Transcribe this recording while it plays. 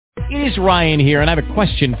It is Ryan here, and I have a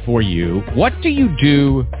question for you. What do you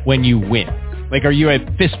do when you win? Like, are you a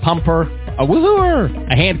fist pumper, a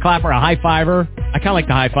woohooer, a hand clapper, a high fiver? I kind of like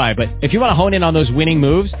the high five, but if you want to hone in on those winning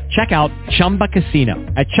moves, check out Chumba Casino.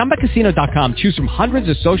 At ChumbaCasino.com, choose from hundreds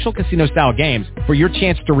of social casino-style games for your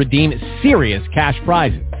chance to redeem serious cash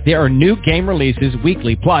prizes. There are new game releases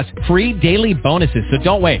weekly, plus free daily bonuses. So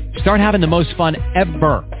don't wait. Start having the most fun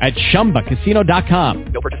ever at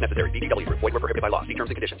ChumbaCasino.com. No purchase necessary. VGW. Void where prohibited by law. See terms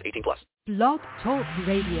and conditions. 18+. Blog Talk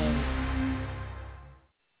Radio.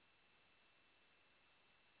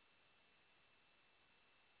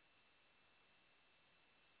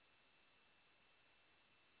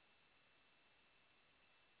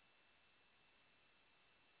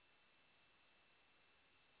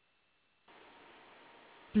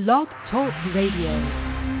 Blog Talk Radio.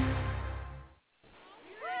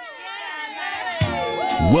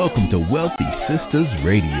 Welcome to Wealthy Sistas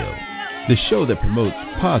Radio, the show that promotes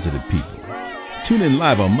positive people. Tune in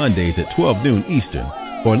live on Mondays at 12 noon Eastern,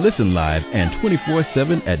 or listen live and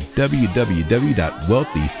 24/7 at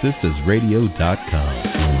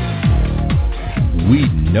www.wealthysistasradio.com. We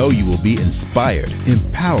know you will be inspired,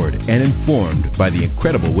 empowered, and informed by the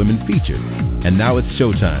incredible women featured. And now it's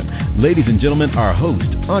showtime. Ladies and gentlemen, our host,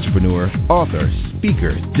 entrepreneur, author,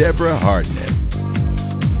 speaker, Deborah Hartnett.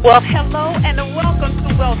 Well, hello and welcome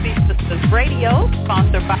to Wealthy Sistas Radio,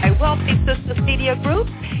 sponsored by Wealthy Sistas Media Group.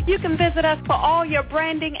 You can visit us for all your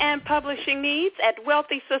branding and publishing needs at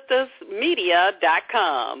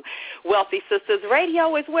wealthysistasmedia.com. Wealthy Sistas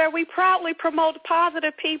Radio is where we proudly promote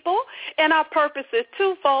positive people, and our purpose is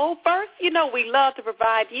twofold. First, we love to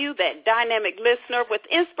provide you, that dynamic listener, with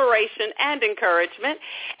inspiration and encouragement,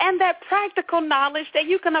 and that practical knowledge that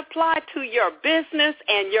you can apply to your business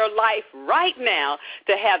and your life right now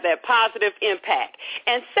to have that positive impact.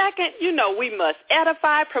 And second, we must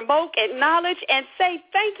edify, promote, acknowledge, and say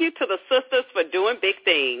thank you to the sisters for doing big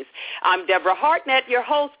things. I'm Deborah Hartnett, your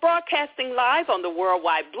host, broadcasting live on the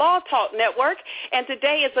Worldwide Blog Talk Network, and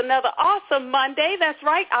today is another awesome Monday. That's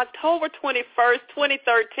right, October 21st,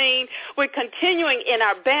 2013. We're continuing in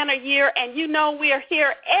our banner year, and we are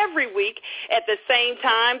here every week at the same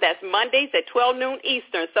time. That's Mondays at 12 noon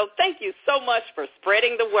Eastern. So thank you so much for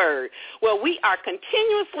spreading the word. Well, we are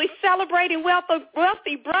continuously celebrating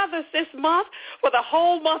Wealthy Brothers this month for the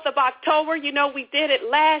whole month of October. We did it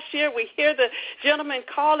last year. We hear the gentlemen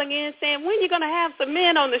calling in saying, when are you going to have some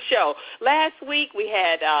men on the show? Last week we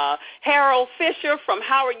had Harold Fisher from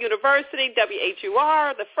Howard University,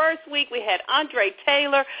 WHUR. The first week we had Andre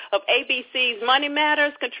Taylor of ABC's Money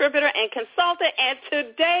Matters, contributor and consultant. And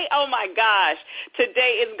today, oh my gosh,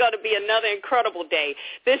 today is going to be another incredible day.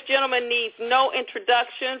 This gentleman needs no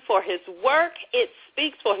introduction for his work. It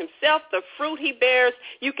speaks for himself. The fruit he bears,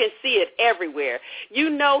 you can see it everywhere. You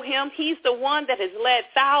know him. He's the one that has led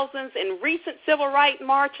thousands in recent civil rights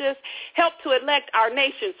marches, helped to elect our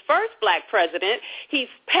nation's first black president. He's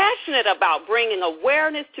passionate about bringing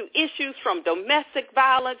awareness to issues from domestic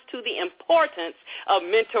violence to the importance of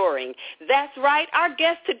mentoring. That's right. Our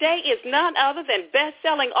guest today is none other than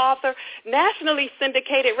best-selling author, nationally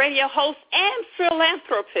syndicated radio host, and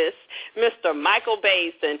philanthropist, Mr. Michael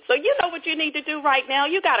Baisden. So you know what you need to do right now.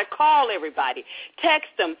 You got to call everybody.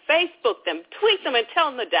 Text them, Facebook them, tweet them, and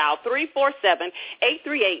tell them to dial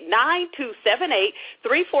 347-838-9278,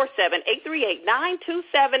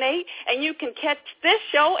 347-838-9278, and you can catch this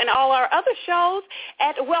show and all our other shows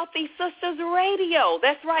at Wealthy Sistas Radio.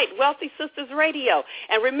 That's right, Wealthy Sistas Radio.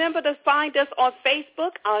 And remember to find us on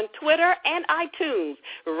Facebook, on Twitter, and iTunes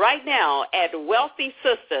right now at Wealthy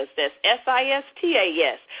Sistas. That's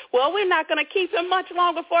SISTAS. Well, we're not going to keep it much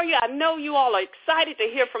longer for you. I know you all are excited to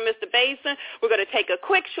hear from Mr. Baisden. We're going to take a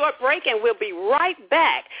quick short break, and we'll be right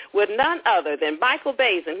back with none other than Michael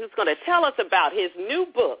Baisden, who's going to tell us about his new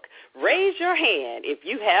book, Raise Your Hand If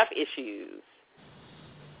You Have Issues.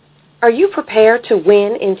 Are you prepared to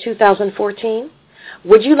win in 2014?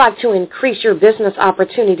 Would you like to increase your business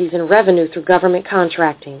opportunities and revenue through government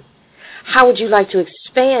contracting? How would you like to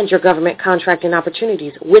expand your government contracting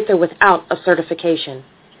opportunities with or without a certification?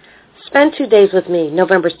 Spend 2 days with me,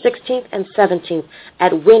 November 16th and 17th,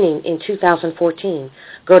 at Winning in 2014.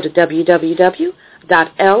 Go to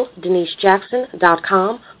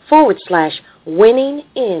www.ldenisejackson.com/winning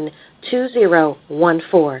in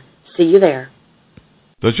 2014. See you there.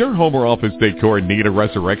 Does your home or office decor need a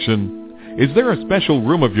resurrection? Is there a special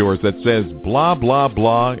room of yours that says blah, blah,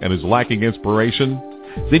 blah and is lacking inspiration?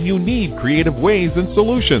 Then you need creative ways and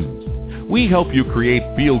solutions. We help you create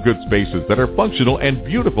feel-good spaces that are functional and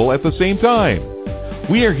beautiful at the same time.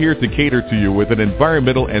 We are here to cater to you with an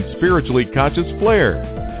environmental and spiritually conscious flair.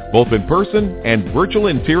 Both in-person and virtual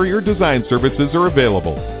interior design services are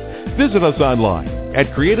available. Visit us online at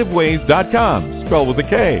creativeways.com, spelled with a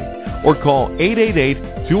K, or call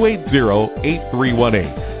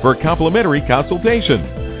 888-280-8318 for a complimentary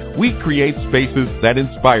consultation. We create spaces that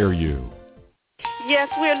inspire you. Yes,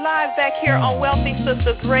 we're live back here on Wealthy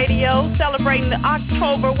Sistas Radio, celebrating the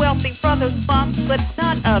October Wealthy Brothers Month, but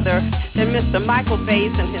none other than Mr. Michael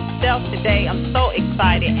Baisden himself today. I'm so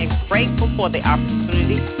excited and grateful for the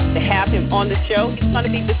opportunity to have him on the show. He's going to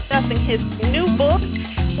be discussing his new book,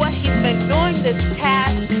 what he's been doing this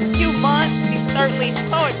past few months. He's certainly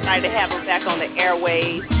so excited to have him back on the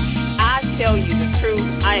airwaves. I tell you the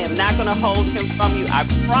truth, I am not going to hold him from you. I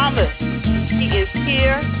promise. He is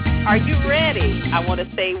here. Are you ready? I want to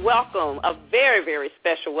say welcome, a very, very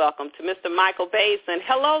special welcome to Mr. Michael Baisden.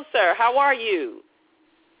 Hello, sir. How are you?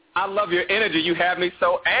 I love your energy. You have me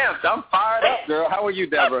so amped. I'm fired up, girl. How are you,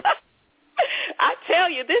 Deborah? I tell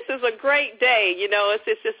you, this is a great day. You know, it's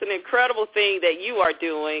just an incredible thing that you are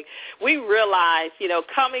doing. We realize, you know,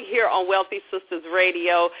 coming here on Wealthy Sistas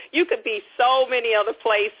Radio, you could be so many other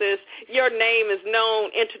places. Your name is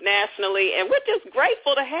known internationally, and we're just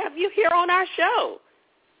grateful to have you here on our show.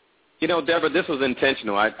 You know, Deborah, this was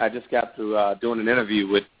intentional. I just got through doing an interview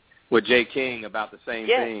with Jay King about the same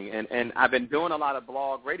thing. And I've been doing a lot of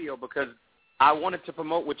blog radio because I wanted to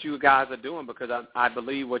promote what you guys are doing because I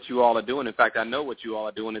believe what you all are doing. In fact, I know what you all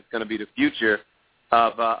are doing is going to be the future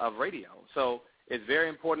of radio. So it's very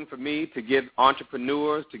important for me to give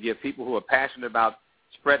entrepreneurs, to give people who are passionate about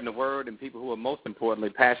spreading the word and people who are most importantly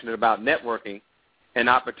passionate about networking an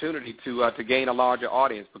opportunity to gain a larger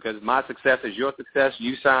audience because my success is your success.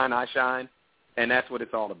 You shine, I shine, and that's what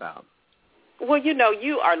it's all about. Well, you know,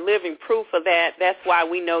 you are living proof of that. That's why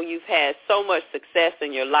we know you've had so much success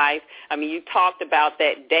in your life. I mean, you talked about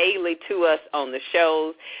that daily to us on the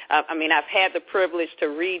shows. I mean, I've had the privilege to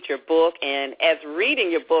read your book, and as reading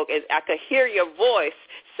your book, I could hear your voice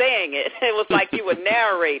saying it. It was like you were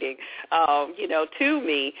narrating, you know, to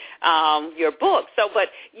me your book. So, but,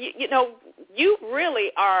 you know, you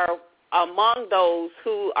really are among those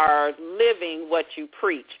who are living what you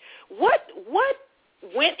preach. What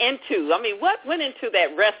went into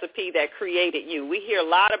that recipe that created you? We hear a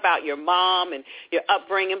lot about your mom and your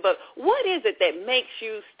upbringing, but what is it that makes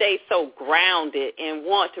you stay so grounded and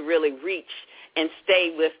want to really reach and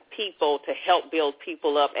stay with people to help build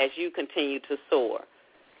people up as you continue to soar?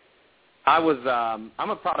 I'm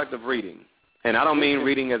a product of reading, and I don't mean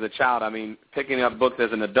reading as a child. I mean picking up books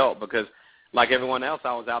as an adult because like everyone else,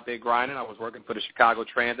 I was out there grinding. I was working for the Chicago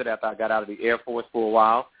Transit after I got out of the Air Force for a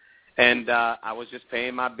while. And I was just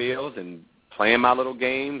paying my bills and playing my little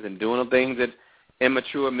games and doing the things that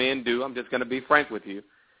immature men do. I'm just going to be frank with you.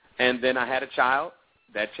 And then I had a child.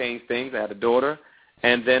 That changed things. I had a daughter.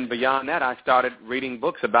 And then beyond that, I started reading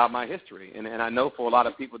books about my history. And I know for a lot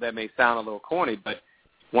of people that may sound a little corny, but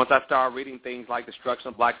once I started reading things like Destruction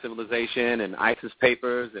of Black Civilization and ISIS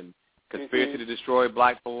Papers and Conspiracy to Destroy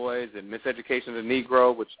Black Boys and Miseducation of the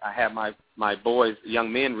Negro, which I have my boys,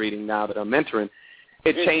 young men reading now that I'm mentoring,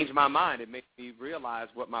 it changed my mind. It made me realize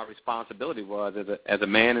what my responsibility was as a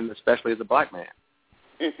man and especially as a black man.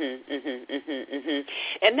 And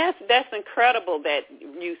that's incredible that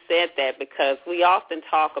you said that because we often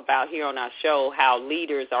talk about here on our show how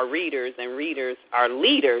leaders are readers and readers are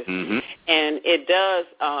leaders, and it does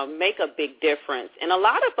make a big difference. And a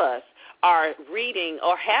lot of us are reading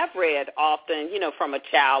or have read often, you know, from a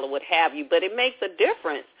child or what have you, but it makes a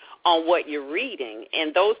difference on what you're reading.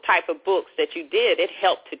 And those type of books that you did, it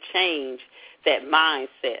helped to change that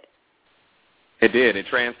mindset. It did. It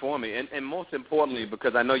transformed me. And most importantly,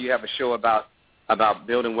 because I know you have a show about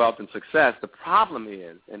building wealth and success, the problem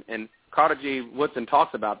is, and Carter G. Woodson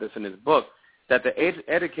talks about this in his book, that the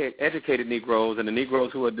educated Negroes and the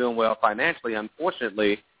Negroes who are doing well financially,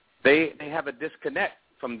 unfortunately, they have a disconnect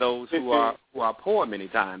from those who are poor many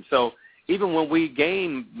times. So even when we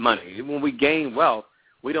gain money, even when we gain wealth,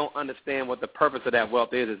 we don't understand what the purpose of that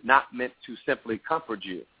wealth is. It's not meant to simply comfort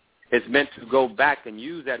you. It's meant to go back and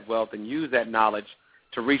use that wealth and use that knowledge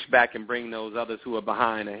to reach back and bring those others who are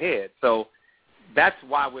behind ahead. So that's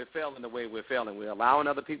why we're failing the way we're failing. We're allowing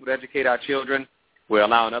other people to educate our children. We're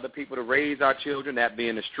allowing other people to raise our children, that be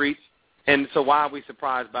in the streets. And so why are we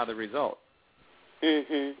surprised by the result? That's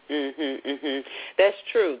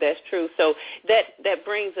true. So that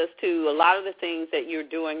brings us to a lot of the things that you're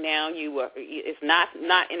doing now. It's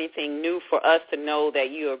not anything new for us to know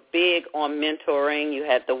that you are big on mentoring. You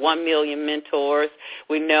had the 1 million mentors.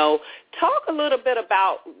 We know. Talk a little bit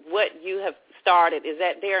about what you have started. Is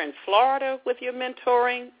that there in Florida with your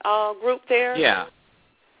mentoring group there? Yeah.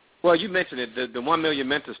 Well, you mentioned it. The 1 Million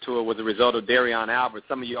Mentors Tour was a result of Darion Albert.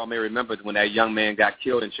 Some of you all may remember when that young man got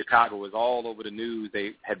killed in Chicago. It was all over the news.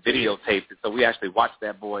 They had videotaped it, so we actually watched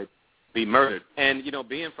that boy be murdered. And,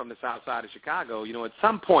 being from the south side of Chicago, at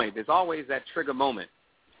some point there's always that trigger moment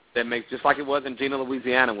that makes, just like it was in Jena,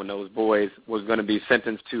 Louisiana, when those boys was going to be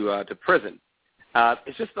sentenced to prison.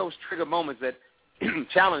 It's just those trigger moments that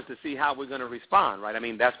challenge to see how we're going to respond, right? I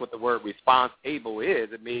mean, that's what the word response-able is.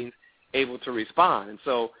 It means able to respond. And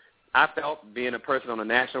so I felt, being a person on a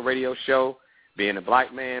national radio show, being a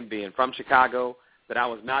black man, being from Chicago, that I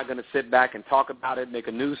was not going to sit back and talk about it, make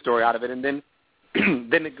a news story out of it, and then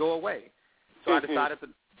it go away. So I decided to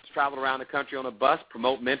travel around the country on a bus,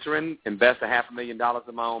 promote mentoring, invest $500,000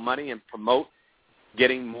 of my own money, and promote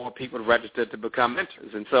getting more people registered to become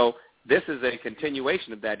mentors. And so this is a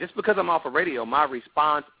continuation of that. Just because I'm off of radio, my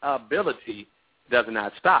responsibility does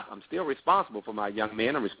not stop. I'm still responsible for my young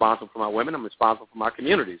men. I'm responsible for my women. I'm responsible for my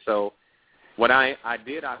community. So what I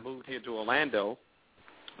did, I moved here to Orlando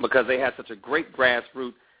because they had such a great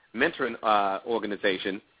grassroots mentoring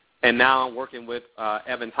organization. And now I'm working with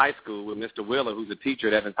Evans High School with Mr. Wheeler, who's a teacher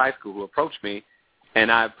at Evans High School, who approached me.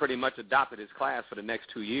 And I pretty much adopted his class for the next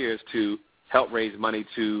 2 years to help raise money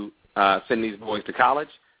to send these boys to college,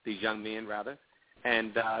 these young men rather,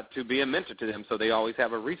 and to be a mentor to them, so they always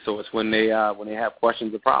have a resource when they have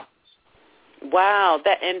questions or problems. Wow,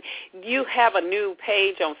 and you have a new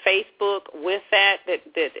page on Facebook with that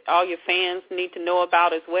all your fans need to know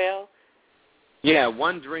about as well? Yeah,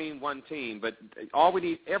 one dream, one team. But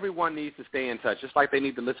everyone needs to stay in touch. Just like they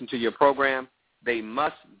need to listen to your program, they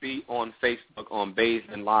must be on Facebook on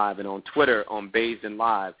Baisden Live and on Twitter on Baisden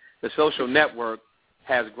Live. The social network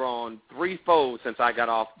has grown threefold since I got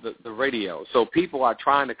off the radio. So people are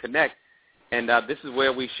trying to connect, and this is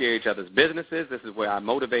where we share each other's businesses. This is where I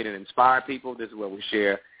motivate and inspire people. This is where we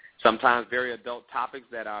share sometimes very adult topics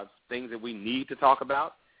that are things that we need to talk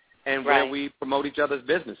about, and where we promote each other's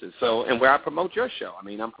businesses. So, and where I promote your show. I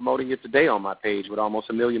mean, I'm promoting it today on my page with almost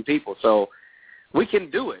 1 million people. So we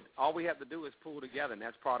can do it. All we have to do is pull together, and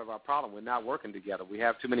that's part of our problem. We're not working together. We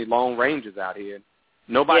have too many lone rangers out here.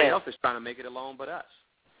 Nobody else is trying to make it alone but us.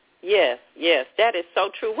 Yes, that is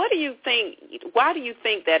so true. What do you think? Why do you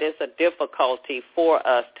think that is a difficulty for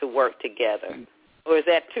us to work together? Or is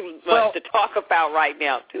that too much to talk about right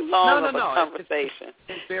now? Too long of a conversation?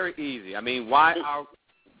 It's very easy. I mean, why are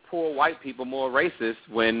poor white people more racist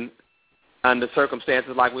when under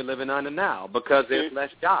circumstances like we're living under now? Because there's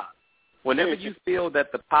less jobs. Whenever you feel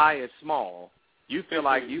that the pie is small, you feel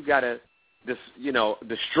like you've got to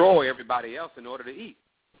destroy everybody else in order to eat.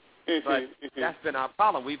 But that's been our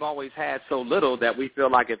problem. We've always had so little that we feel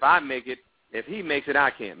like if I make it, if he makes it,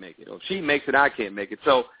 I can't make it. Or if she makes it, I can't make it.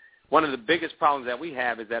 So one of the biggest problems that we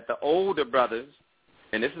have is that the older brothers,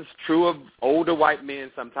 and this is true of older white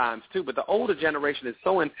men sometimes too, but the older generation is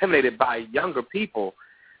so intimidated by younger people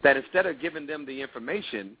that instead of giving them the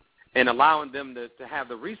information and allowing them to have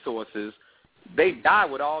the resources, they die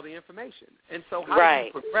with all the information. And so how do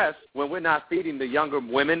you progress when we're not feeding the younger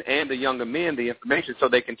women and the younger men the information so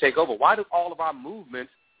they can take over? Why do all of our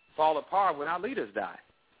movements fall apart when our leaders die?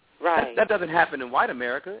 Right. That doesn't happen in white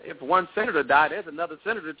America. If one senator died, there's another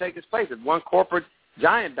senator to take his place. If one corporate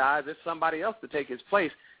giant dies, there's somebody else to take his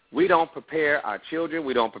place. We don't prepare our children.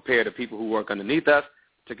 We don't prepare the people who work underneath us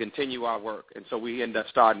to continue our work. And so we end up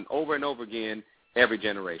starting over and over again every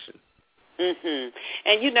generation. And,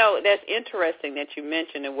 that's interesting that you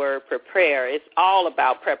mentioned the word prepare. It's all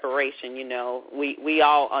about preparation, We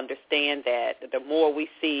all understand that. The more we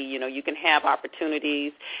see, you can have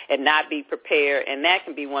opportunities and not be prepared, and that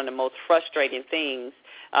can be one of the most frustrating things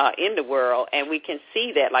in the world. And we can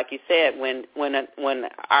see that, like you said, when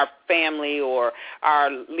our family or our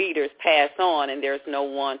leaders pass on and there's no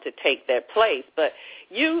one to take their place. But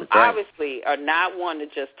you obviously are not one to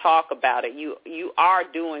just talk about it. You are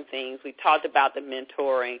doing things. We talked about the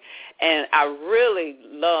mentoring, and I really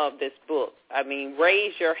love this book. I mean,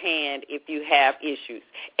 raise your hand if you have issues.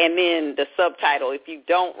 And then the subtitle, if you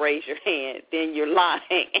don't raise your hand, then you're lying,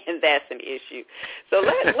 and that's an issue. So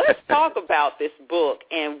let's talk about this book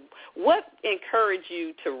and what encouraged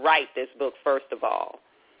you to write this book, first of all.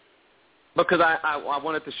 Because I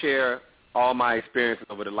wanted to share all my experiences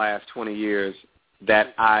over the last 20 years,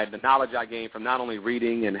 the knowledge I gained from not only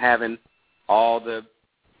reading and having all the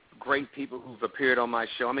great people who've appeared on my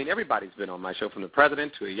show. I mean, everybody's been on my show, from the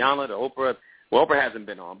president to Iyanla to Oprah. Well, Oprah hasn't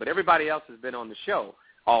been on, but everybody else has been on the show.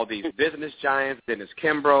 All these business giants, Dennis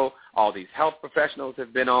Kimbrough, all these health professionals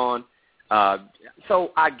have been on.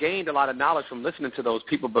 So I gained a lot of knowledge from listening to those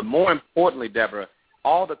people, but more importantly, Deborah,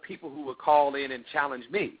 all the people who would call in and challenge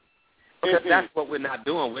me. Because that's what we're not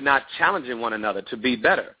doing. We're not challenging one another to be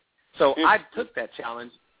better. So I took that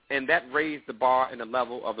challenge, and that raised the bar and the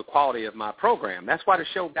level of the quality of my program. That's why the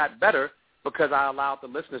show got better, because I allowed the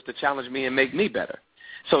listeners to challenge me and make me better.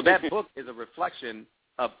 So that book is a reflection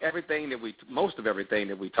of most of everything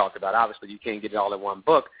that we talked about. Obviously, you can't get it all in one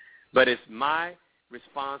book, but it's my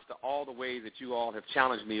response to all the ways that you all have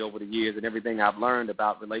challenged me over the years and everything I've learned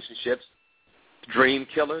about relationships, dream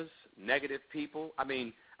killers, negative people. I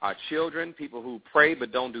mean, our children, people who pray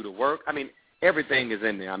but don't do the work. I mean, everything is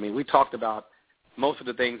in there. I mean, we talked about most of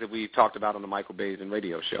the things that we've talked about on the Michael Baisden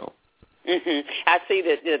radio show. Mm-hmm. I see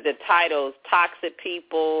the titles: toxic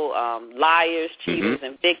people, liars, cheaters,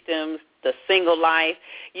 and victims, the single life.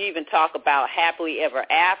 You even talk about happily ever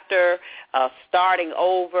after, starting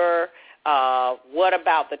over. What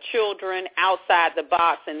about the children, outside the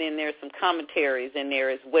box, and then there's some commentaries in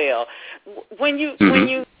there as well. When you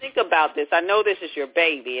think about this, I know this is your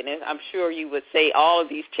baby, and I'm sure you would say all of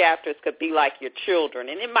these chapters could be like your children,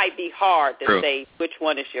 and it might be hard to say which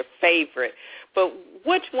one is your favorite. But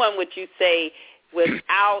which one would you say,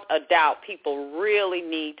 without a doubt, people really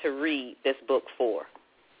need to read this book for,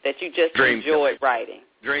 that you just enjoyed writing?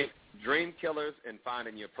 Dream Killers and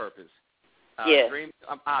Finding Your Purpose. Yes.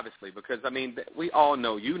 Obviously, because, I mean, we all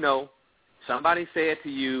know, somebody said to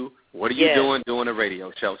you, what are you doing a radio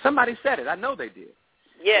show? Somebody said it. I know they did.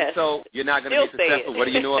 Yes. And so you're not going to be successful. What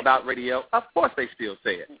do you know about radio? Of course they still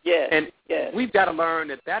say it. Yes. And we've got to learn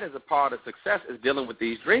that is a part of success, is dealing with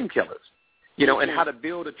these dream killers, and how to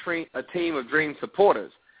build a team of dream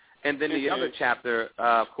supporters. And then the other chapter,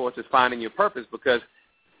 of course, is Finding Your Purpose, because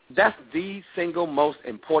that's the single most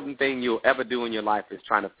important thing you'll ever do in your life, is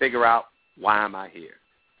trying to figure out, why am I here?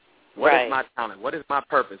 What is my talent? What is my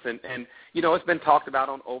purpose? And it's been talked about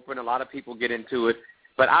on Oprah, and a lot of people get into it,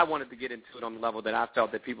 but I wanted to get into it on the level that I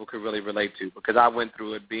felt that people could really relate to, because I went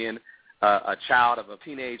through it being a child of a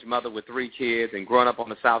teenage mother with 3 kids and growing up on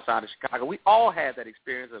the south side of Chicago. We all had that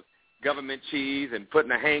experience of government cheese and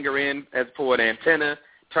putting a hanger in as for an antenna,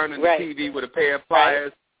 turning the TV with a pair of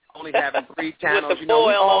pliers, only having 3 channels. With the foil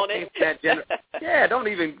we all on came it. from that don't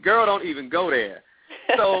even go there.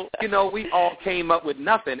 So, we all came up with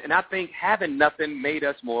nothing, and I think having nothing made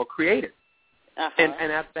us more creative.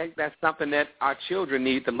 And I think that's something that our children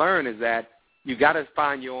need to learn, is that you got to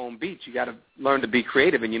find your own beat. You got to learn to be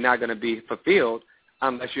creative, and you're not going to be fulfilled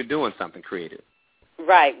unless you're doing something creative.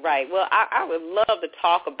 Right. Well, I would love to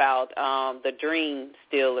talk about the dream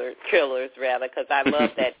killers, because I love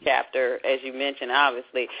that chapter, as you mentioned,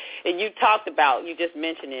 obviously. And you just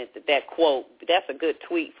mentioned it, that quote. That's a good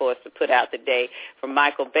tweet for us to put out today from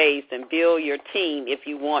Michael Baisden: build your team if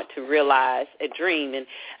you want to realize a dream. And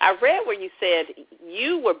I read where you said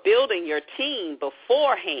you were building your team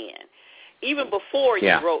beforehand, even before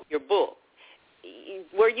you wrote your book.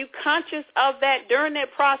 Were you conscious of that during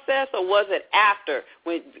that process, or was it after,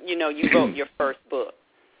 when you wrote your first book?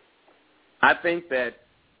 I think that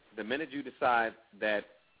the minute you decide that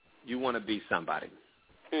you want to be somebody,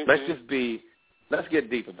 let's get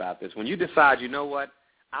deep about this. When you decide, you know what,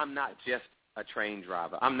 I'm not just a train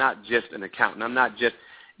driver. I'm not just an accountant.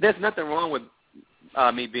 There's nothing wrong with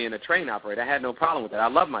me being a train operator. I had no problem with that. I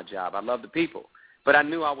love my job. I love the people. But I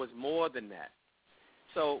knew I was more than that.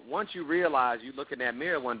 So once you realize, you look in that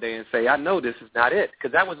mirror one day and say, I know this is not it,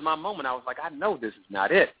 because that was my moment. I was like, I know this is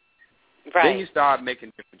not it. Right. Then you start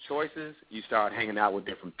making different choices. You start hanging out with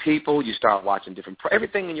different people. You start watching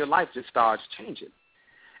everything in your life just starts changing.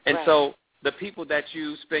 And so the people that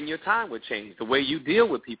you spend your time with change. The way you deal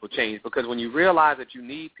with people change, because when you realize that you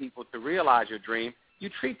need people to realize your dream, you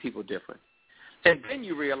treat people different. And then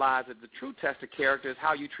you realize that the true test of character is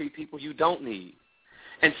how you treat people you don't need.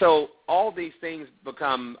 And so all these things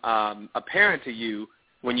become apparent to you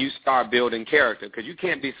when you start building character, because you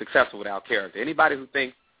can't be successful without character. Anybody who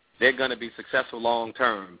thinks they're going to be successful long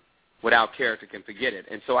term without character can forget it.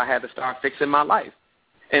 And so I had to start fixing my life.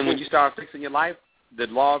 And when you start fixing your life, the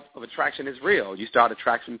law of attraction is real. You start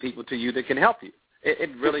attracting people to you that can help you.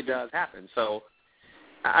 It really does happen. So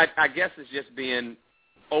I guess it's just being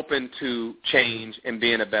open to change and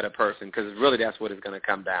being a better person, because really that's what it's going to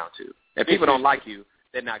come down to. If people don't like you,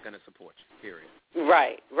 they're not going to support you, period.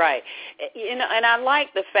 Right. And I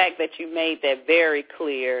like the fact that you made that very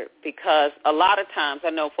clear, because a lot of times, I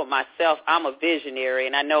know for myself, I'm a visionary,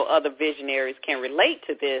 and I know other visionaries can relate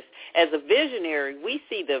to this. As a visionary, we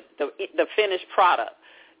see the finished product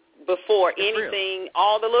before anything,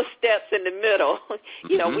 all the little steps in the middle.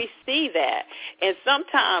 We see that. And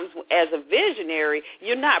sometimes as a visionary,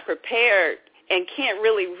 you're not prepared and can't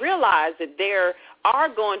really realize that there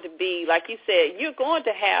are going to be, like you said, you're going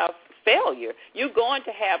to have failure. You're going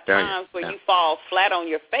to have times where you fall flat on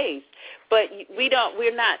your face. but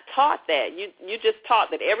we're not taught that. You just taught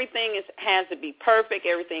that everything has to be perfect,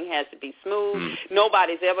 everything has to be smooth.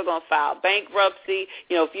 Nobody's ever going to file bankruptcy.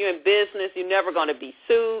 If you're in business, you're never going to be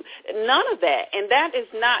sued. None of that, and that is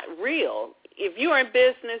not real. If you're in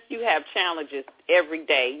business, you have challenges every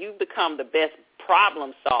day. You become the best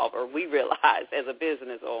problem solver, we realize, as a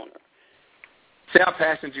business owner. See how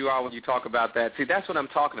passionate you are when you talk about that. See, that's what I'm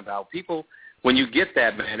talking about. People, when you get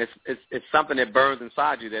that, man, it's something that burns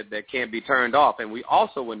inside you that can't be turned off. And we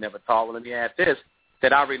also were never taught, well, let me add this,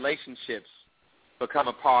 that our relationships become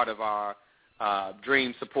a part of our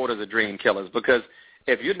dream supporters or dream killers. Because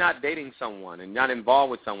if you're not dating someone and not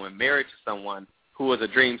involved with someone, married to someone who is a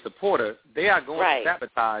dream supporter, they are going to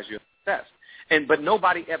sabotage your success. But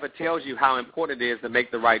nobody ever tells you how important it is to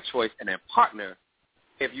make the right choice in a partner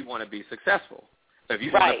if you want to be successful, if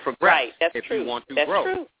you want to progress, if you want to grow.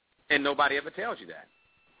 True. And nobody ever tells you that.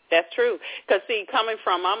 That's true. Because, see, coming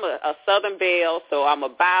from, I'm a Southern Belle, so I'm a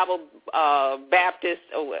Bible Baptist,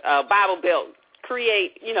 Bible Belt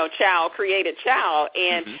created child,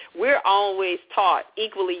 and we're always taught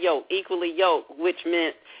equally yoked, which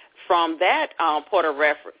meant from that point of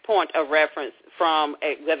reference, from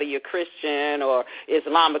whether you're Christian or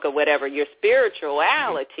Islamic or whatever, your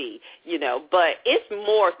spirituality, but it's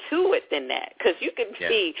more to it than that, because you can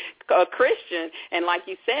be a Christian and, like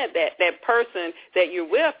you said, that person that you're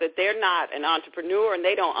with, that they're not an entrepreneur and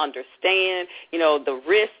they don't understand, the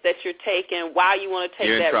risk that you're taking, why you want to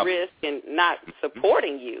take that risk, and not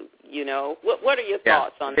supporting you, What are your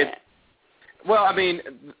thoughts on that? Well, I mean,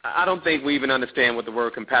 I don't think we even understand what the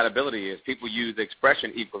word compatibility is. People use the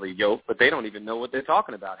expression equally yoked, but they don't even know what they're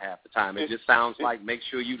talking about half the time. It just sounds like make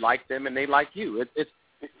sure you like them and they like you. It's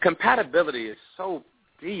compatibility is so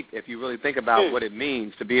deep if you really think about what it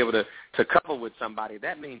means to be able to couple with somebody.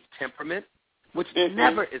 That means temperament, which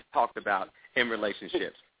never is talked about in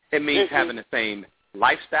relationships. It means having the same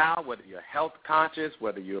lifestyle, whether you're health conscious,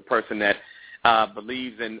 whether you're a person that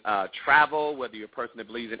believes in travel, whether you're a person that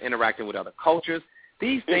believes in interacting with other cultures.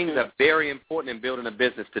 These things are very important in building a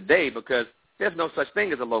business today, because there's no such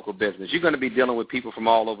thing as a local business. You're going to be dealing with people from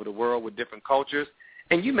all over the world with different cultures,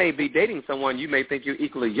 and you may be dating someone you may think you're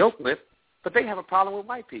equally yoked with, but they have a problem with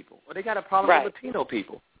white people, or they got a problem with Latino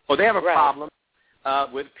people, or they have a problem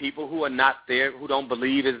with people who are not there, who don't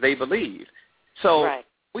believe as they believe. So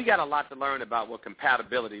we got a lot to learn about what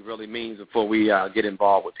compatibility really means before we get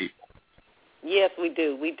involved with people. Yes, we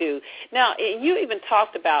do. We do. Now, you even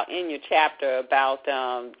talked about in your chapter about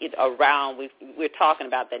we're talking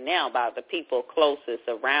about that now, about the people closest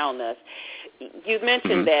around us. You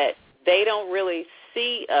mentioned that they don't really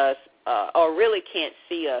see us or really can't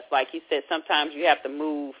see us. Like you said, sometimes you have to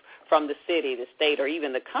move from the city, the state, or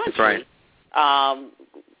even the country. That's right.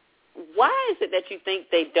 Why is it that you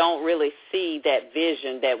think they don't really see that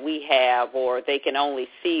vision that we have, or they can only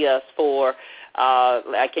see us for,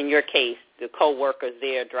 like in your case, the co-workers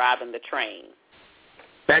there driving the train?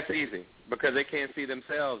 That's easy, because they can't see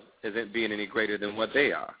themselves as it being any greater than what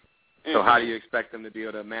they are. So how do you expect them to be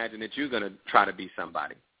able to imagine that you're going to try to be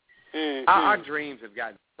somebody? Our dreams have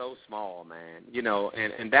gotten so small, man,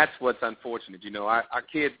 and that's what's unfortunate. Our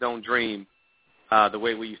kids don't dream the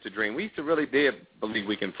way we used to dream. We used to really did believe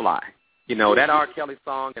we can fly. That R. Kelly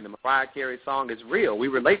song and the Mariah Carey song is real. We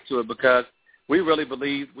relate to it because we really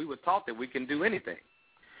believe we were taught that we can do anything.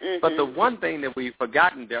 But the one thing that we've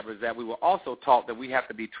forgotten, Deborah, is that we were also taught that we have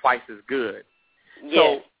to be twice as good.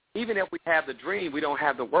 So even if we have the dream, we don't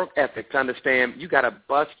have the work ethic to understand you got to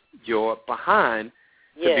bust your behind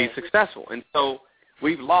to be successful. And so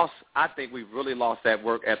I think we've really lost that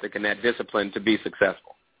work ethic and that discipline to be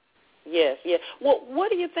successful. Yes. Well, what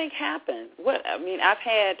do you think happened? I've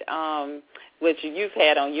had, which you've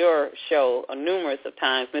had on your show numerous of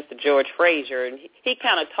times, Mr. George Frazier, and he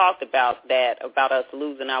kind of talked about that, about us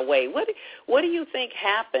losing our way. What do you think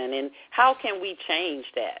happened, and how can we change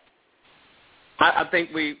that? I think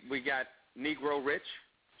we got Negro rich,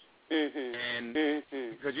 and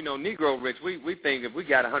because Negro rich, we think if we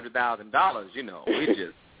got $100,000, we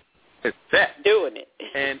just set doing it,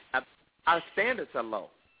 and our standards are low.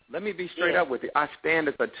 Let me be straight up with you. Our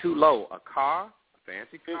standards are too low. A car, a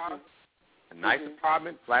fancy car, a nice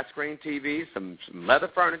apartment, flat screen TV, some leather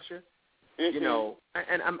furniture,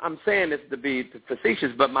 and I'm saying this to be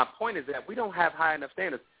facetious, but my point is that we don't have high enough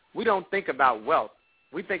standards. We don't think about wealth.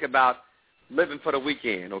 We think about living for the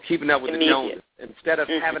weekend or keeping up with the Joneses instead of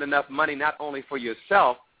having enough money not only for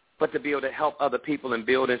yourself, but to be able to help other people and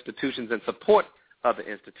build institutions and support other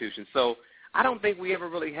institutions. So I don't think we ever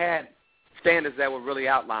really had standards that were really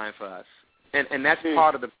outlined for us. And that's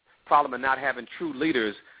part of the problem of not having true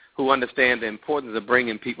leaders who understand the importance of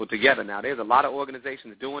bringing people together. Now, there's a lot of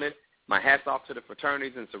organizations doing it. My hat's off to the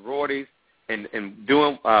fraternities and sororities and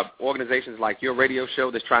doing organizations like your radio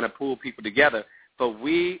show that's trying to pull people together. But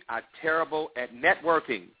we are terrible at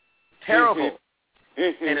networking. Terrible.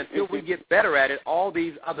 Mm-hmm. And until we get better at it, all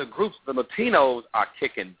these other groups, the Latinos, are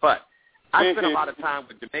kicking butt. I spent a lot of time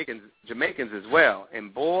with Jamaicans as well,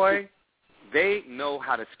 and boy, they know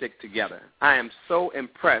how to stick together. I am so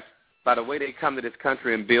impressed by the way they come to this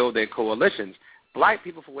country and build their coalitions. Black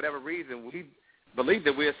people, for whatever reason, we believe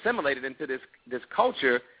that we're assimilated into this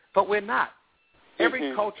culture, but we're not.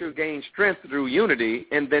 Every culture gains strength through unity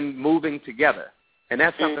and then moving together, and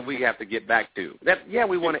that's something we have to get back to.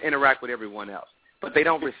 We want to interact with everyone else, but they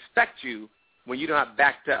don't respect you when you're not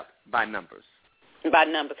backed up by numbers. By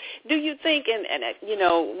numbers. Do you think, and you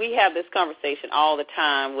know, we have this conversation all the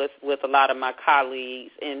time with a lot of my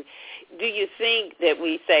colleagues, and do you think that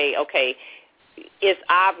we say, okay, it's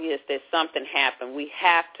obvious that something happened. We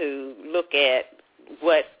have to look at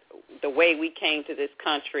the way we came to this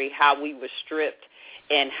country, how we were stripped,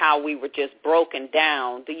 and how we were just broken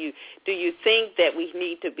down. Do you think that we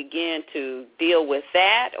need to begin to deal with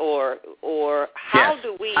that, or how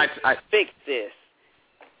do we fix this?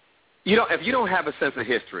 If you don't have a sense of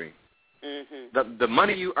history, the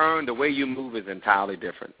money you earn, the way you move is entirely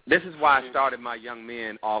different. This is why I started my young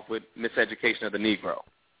men off with Miseducation of the Negro.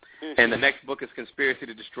 And the next book is Conspiracy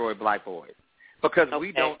to Destroy Black Boys. Because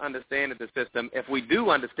we don't understand the system. If we do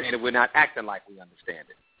understand it, we're not acting like we understand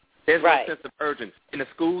it. There's no sense of urgency. And the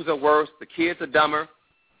schools are worse. The kids are dumber.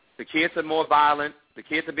 The kids are more violent. The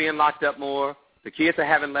kids are being locked up more. The kids are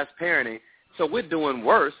having less parenting. So we're doing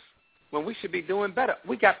worse when we should be doing better.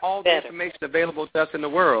 We got all the information available to us in the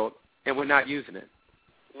world, and we're not using it.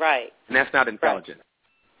 Right. And that's not intelligent.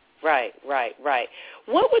 Right.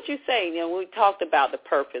 What would you say, we talked about the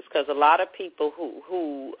purpose, because a lot of people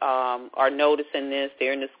who are noticing this,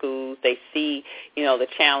 they're in the schools, they see, the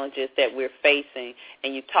challenges that we're facing,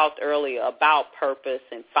 and you talked earlier about purpose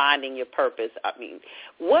and finding your purpose. I mean,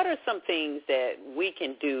 what are some things that we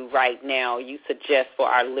can do right now, you suggest for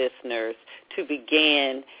our listeners to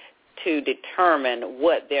begin to determine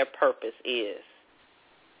what their purpose is?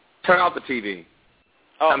 Turn off the TV.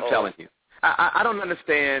 I'm telling you. I don't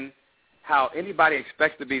understand how anybody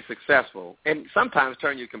expects to be successful, and sometimes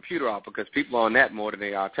turn your computer off because people are on that more than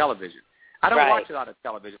they are television. I don't watch a lot of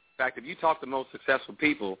television. In fact, if you talk to most successful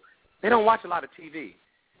people, they don't watch a lot of TV.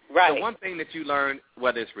 Right. The one thing that you learn,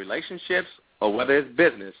 whether it's relationships or whether it's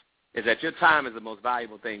business, is that your time is the most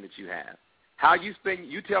valuable thing that you have. You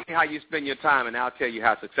tell me how you spend your time, and I'll tell you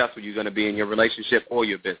how successful you're going to be in your relationship or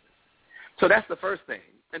your business. So that's the first thing.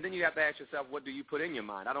 And then you have to ask yourself, what do you put in your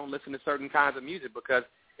mind? I don't listen to certain kinds of music because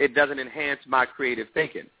it doesn't enhance my creative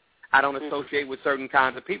thinking. I don't associate with certain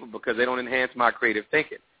kinds of people because they don't enhance my creative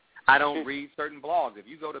thinking. I don't read certain blogs. If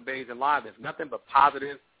you go to Baisden Live, there's nothing but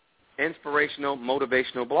positive, inspirational,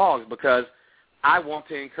 motivational blogs because I want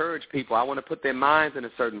to encourage people. I want to put their minds in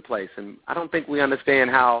a certain place. And I don't think we understand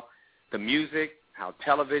how the music, how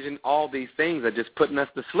television, all these things are just putting us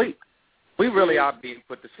to sleep. We really are being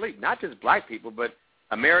put to sleep, not just black people, but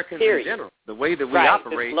Americans in general. The way that we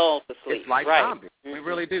operate, it's like zombies. We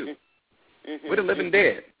really do. We're the living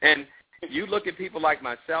dead. And you look at people like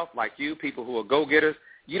myself, like you, people who are go-getters,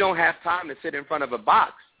 you don't have time to sit in front of a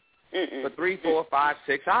box for 3, 4, 5,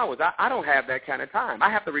 6 hours. I don't have that kind of time. I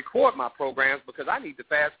have to record my programs because I need to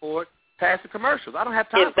fast forward past the commercials. I don't have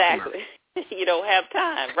time for commercials. You don't have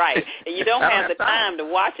time, right. And you don't have the time to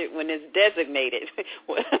watch it when it's designated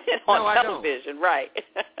on television, right.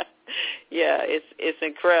 Yeah, it's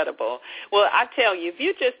incredible. Well, I tell you, if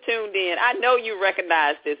you just tuned in, I know you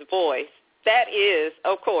recognize this voice. That is,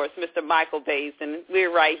 of course, Mr. Michael Baisden.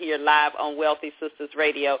 We're right here live on Wealthy Sistas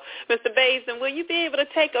Radio. Mr. Baisden, will you be able to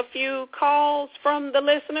take a few calls from the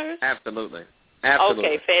listeners? Absolutely.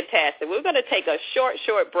 Okay, fantastic. We're going to take a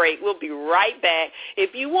short break. We'll be right back.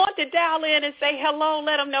 If you want to dial in and say hello,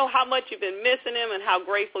 let them know how much you've been missing him and how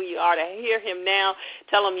grateful you are to hear him now.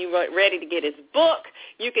 Tell him you're ready to get his book.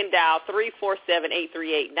 You can dial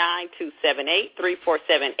 347-838-9278,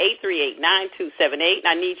 347-838-9278.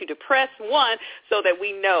 I need you to press 1 so that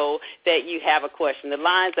we know that you have a question. The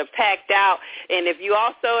lines are packed out, and if you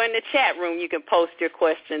also in the chat room, you can post your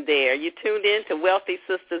question there. You tuned in to Wealthy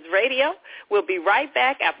Sistas Radio. We'll be right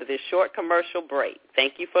back after this short commercial break.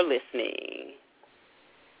 Thank you for listening.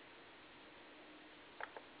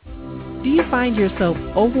 Do you find yourself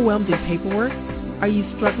overwhelmed in paperwork? Are you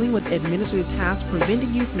struggling with administrative tasks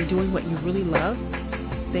preventing you from doing what you really love?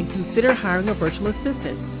 Then consider hiring a virtual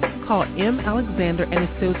assistant. Call M. Alexander &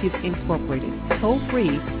 Associates Incorporated, toll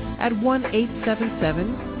free at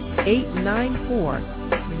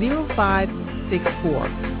 1-877-894-0500.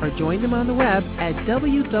 or join them on the web at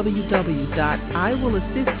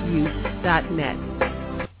www.iwillassistyou.net.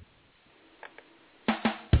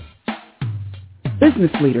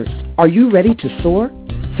 Business leaders, are you ready to soar?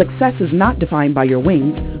 Success is not defined by your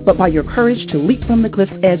wings, but by your courage to leap from the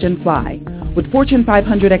cliff's edge and fly. With Fortune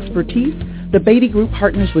 500 expertise, the Beatty Group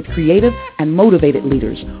partners with creative and motivated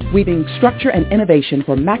leaders, weaving structure and innovation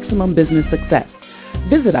for maximum business success.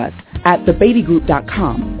 Visit us at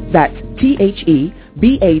thebeattygroup.com. That's THEBATIE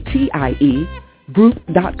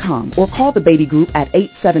group.com, or call the Beatty Group at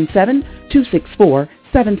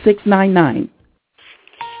 877-264-7699.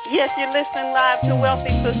 Yes, you're listening live to Wealthy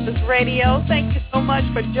Sistas Radio. Thank you so much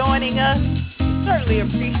for joining us. Certainly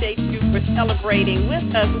appreciate you for celebrating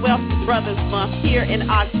with us Wealthy Brothers Month here in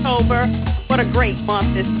October. What a great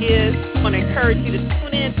month this is. I want to encourage you to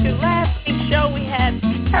tune in to last week's show. We had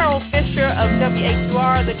Harold Fisher of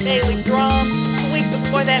WHUR, The Daily Drum. The week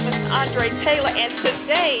before that, Mr. Andre Taylor. And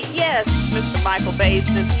today, yes, Mr. Michael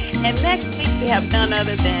Baisden. And next week, we have none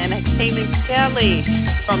other than Kaylin Kelly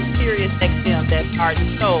from Sirius XM, that's Heart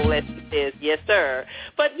and Soul, as he says. Yes, sir.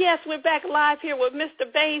 But, yes, we're back live here with Mr.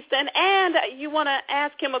 Baisden. And you want to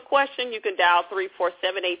ask him a question, you can dial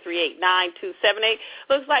 347-838-9278.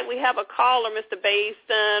 Looks like we have a caller, Mr.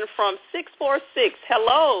 Baisden, from 646.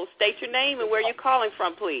 Hello. State your name and where you're calling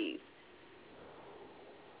from, please.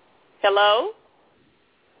 Hello?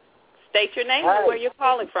 State your name and where you're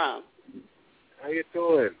calling from. How you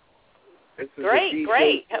doing? This is great.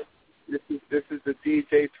 This is the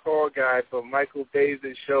DJ tour guy from Michael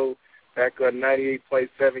Baisden show back on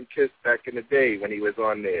 98.7 KISS back in the day when he was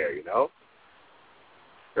on there, you know?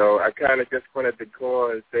 So I kind of just wanted to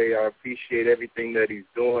call and say I appreciate everything that he's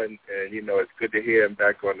doing, and, you know, it's good to hear him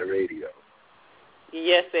back on the radio.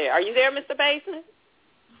 Yes, sir. Are you there, Mr. Baisden?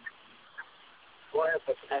 Go ahead,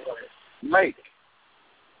 Mike.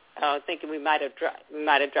 I was thinking we might have dropped.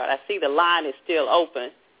 I see the line is still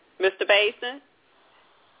open. Mr. Baisden?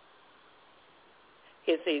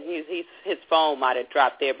 His phone might have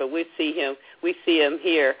dropped there, but we see him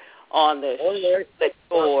here on the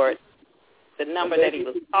board, the number that he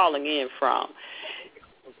was calling in from.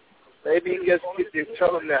 Maybe just you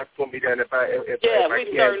tell him that for me then. We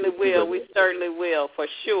certainly will. We certainly will, for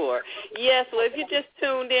sure. Yes, well, if you just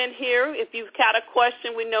tuned in here, if you've got a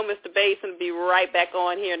question, we know Mr. Baisden will be right back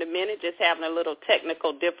on here in a minute, just having a little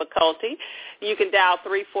technical difficulty. You can dial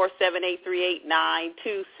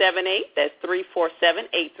 347-838-9278. That's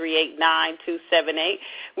 347-838-9278.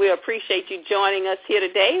 We appreciate you joining us here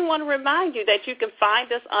today. We want to remind you that you can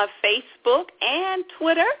find us on Facebook and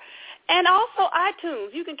Twitter, and also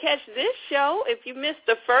iTunes. You can catch this show. If you missed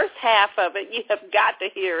the first half of it, you have got to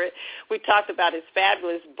hear it. We talked about his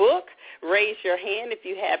fabulous book, Raise Your Hand If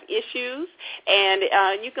You Have Issues. And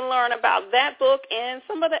you can learn about that book and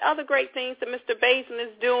some of the other great things that Mr. Baisden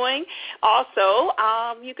is doing. Also,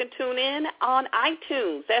 you can tune in on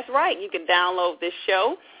iTunes. That's right. You can download this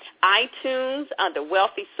show. iTunes under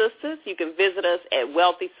Wealthy Sistas. You can visit us at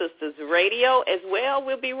Wealthy Sistas Radio as well.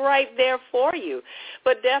 We'll be right there for you.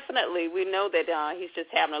 But definitely, we know that he's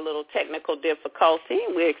just having a little technical difficulty,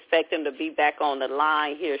 and we expect him to be back on the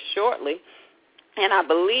line here shortly. And I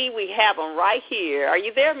believe we have him right here. Are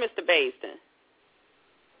you there, Mr. Baisden?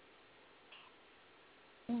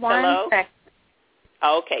 One second.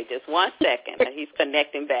 Okay, just 1 second. He's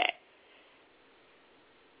connecting back.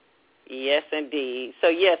 Yes, indeed. So,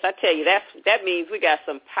 yes, I tell you, that means we got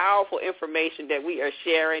some powerful information that we are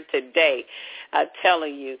sharing today. I'm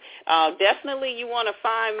telling you. Definitely you want to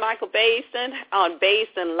find Michael Baisden on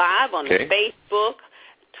Baisden Live on Facebook,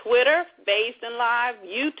 Twitter, Baisden Live,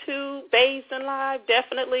 YouTube, Baisden Live,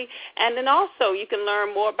 definitely. And then also you can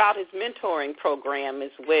learn more about his mentoring program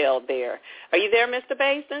as well there. Are you there, Mr.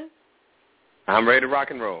 Baisden? I'm ready to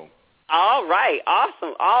rock and roll. All right.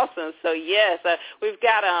 Awesome. So, yes, we've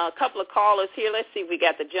got a couple of callers here. Let's see. We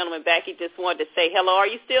got the gentleman back. He just wanted to say hello. Are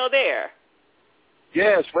you still there?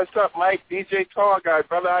 Yes. What's up, Mike? DJ Tall Guy,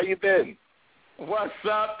 brother. How you been? What's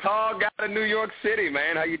up, Tall Guy in New York City,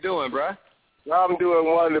 man? How you doing, bro? I'm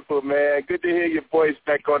doing wonderful, man. Good to hear your voice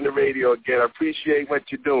back on the radio again. I appreciate what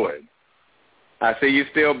you're doing. I see you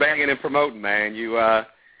still banging and promoting, man.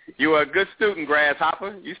 You're a good student,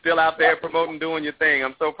 Grasshopper. You still out there promoting, doing your thing.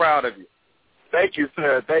 I'm so proud of you. Thank you,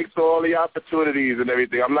 sir. Thanks for all the opportunities and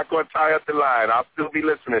everything. I'm not going to tie up the line. I'll still be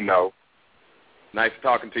listening, though. Nice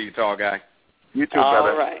talking to you, Tall Guy. You too,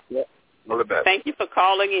 brother. All right. All the best. Thank you for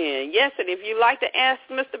calling in. Yes, and if you'd like to ask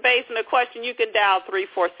Mr. Baisden a question, you can dial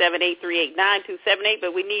 347-838-9278,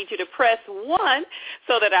 but we need you to press 1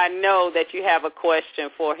 so that I know that you have a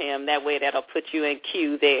question for him. That way that'll put you in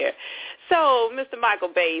queue there. So, Mr. Michael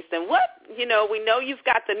Baisden, we know you've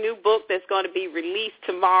got the new book that's going to be released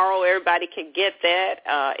tomorrow. Everybody can get that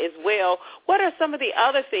as well. What are some of the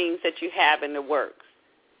other things that you have in the works?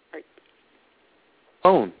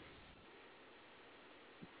 Phone.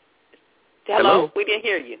 Hello? We didn't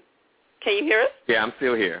hear you. Can you hear us? Yeah, I'm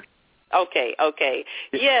still here. Okay.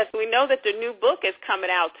 Yes, we know that the new book is coming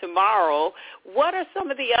out tomorrow. What are some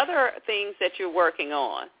of the other things that you're working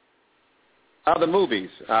on? The movies.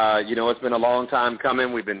 It's been a long time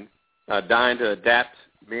coming. We've been dying to adapt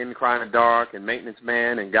Men Cry in the Dark and Maintenance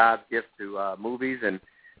Man and God's Gift to movies. And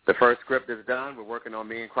the first script is done. We're working on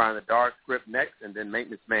Men Cry in the Dark script next, and then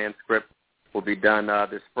Maintenance Man script will be done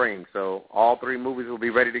this spring. So all 3 movies will be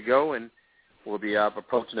ready to go, and we'll be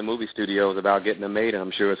approaching the movie studios about getting them made, and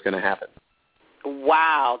I'm sure it's going to happen.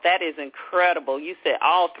 Wow, that is incredible. You said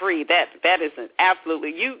all 3. That is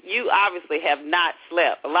absolutely. You obviously have not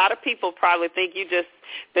slept. A lot of people probably think you just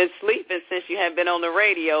been sleeping since you have been on the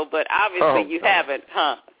radio, but obviously you haven't,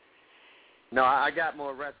 huh? No, I got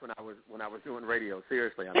more rest when I was doing radio.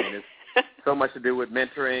 Seriously, I mean, it's so much to do with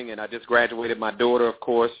mentoring, and I just graduated my daughter, of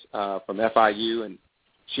course, from FIU, and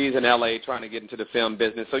she's in L.A. trying to get into the film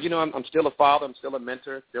business. So, I'm still a father, I'm still a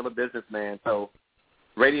mentor, still a businessman. So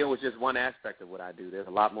radio is just one aspect of what I do. There's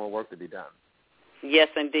a lot more work to be done. Yes,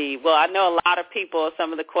 indeed. Well, I know a lot of people,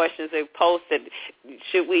 some of the questions they've posted,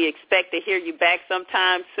 should we expect to hear you back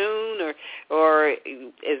sometime soon, or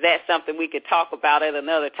is that something we could talk about at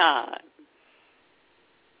another time?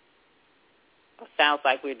 Sounds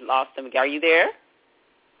like we lost him. Are you there?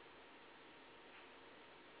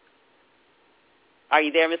 Are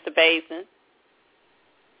you there, Mr. Baisden?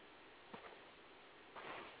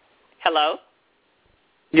 Hello?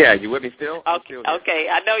 Yeah, you with me still? Okay.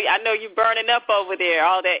 I know you're burning up over there,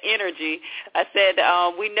 all that energy. I said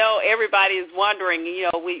we know everybody is wondering.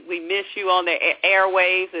 We miss you on the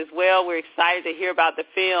airwaves as well. We're excited to hear about the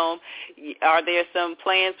film. Are there some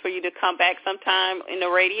plans for you to come back sometime in the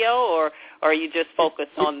radio, or are you just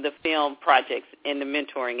focused on the film projects and the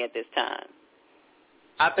mentoring at this time?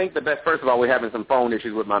 I think the best, first of all, we're having some phone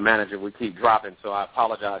issues with my manager. We keep dropping, so I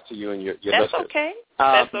apologize to you and your listeners. That's okay.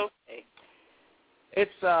 That's okay.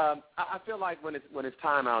 It's I feel like when it's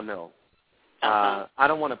time, I'll know. I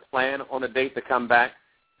don't want to plan on a date to come back.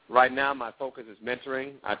 Right now, my focus is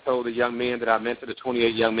mentoring. I told the young men that I mentored, the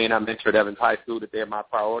 28 young men I mentored at Evans High School, that they're my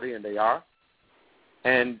priority, and they are.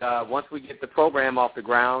 And once we get the program off the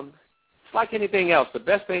ground, it's like anything else. The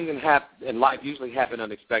best things in life usually happen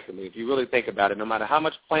unexpectedly. If you really think about it, no matter how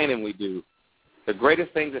much planning we do, the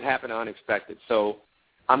greatest things that happen are unexpected. So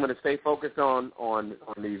I'm going to stay focused on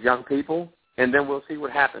these young people, and then we'll see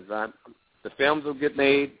what happens. The films will get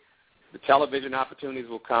made, the television opportunities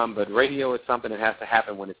will come, but radio is something that has to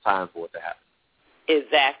happen when it's time for it to happen.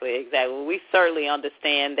 Exactly. Well, we certainly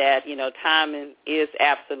understand that, timing is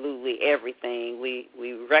absolutely everything. We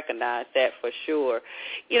recognize that for sure.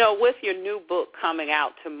 With your new book coming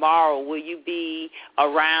out tomorrow, will you be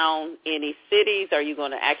around any cities? Are you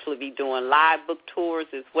going to actually be doing live book tours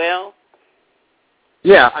as well?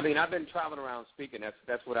 Yeah, I've been traveling around speaking.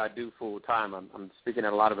 That's what I do full time. I'm speaking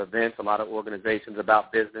at a lot of events, a lot of organizations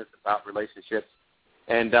about business, about relationships,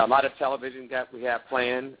 and a lot of television that we have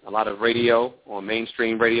planned, a lot of radio on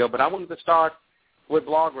mainstream radio. But I wanted to start with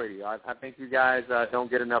blog radio. I think you guys don't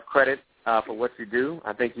get enough credit for what you do.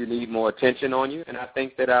 I think you need more attention on you, and I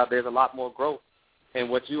think that there's a lot more growth in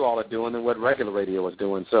what you all are doing than what regular radio is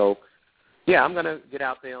doing. So, yeah, I'm going to get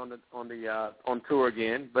out there on tour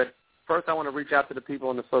again, but first, I want to reach out to the people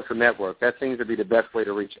on the social network. That seems to be the best way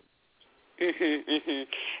to reach them.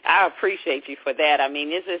 I appreciate you for that.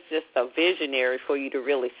 This is just a visionary for you to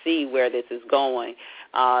really see where this is going,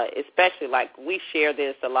 especially like we share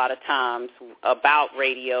this a lot of times about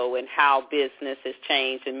radio and how business has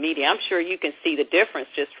changed in media. I'm sure you can see the difference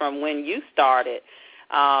just from when you started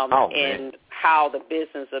and how the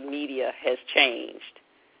business of media has changed.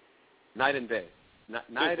 Night and day.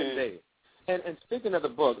 Night and day. And speaking of the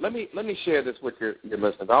book, let me share this with your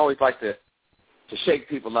listeners. I always like to shake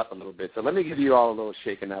people up a little bit. So let me give you all a little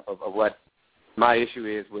shaking up of what my issue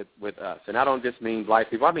is with us. And I don't just mean black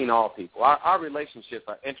people. I mean all people. Our relationships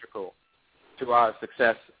are integral to our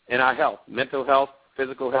success and our health, mental health,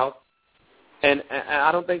 physical health. And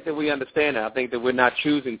I don't think that we understand that. I think that we're not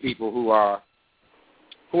choosing people who are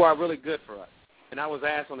really good for us. And I was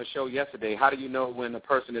asked on the show yesterday, how do you know when a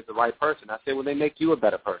person is the right person? I said, well, they make you a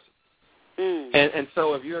better person. And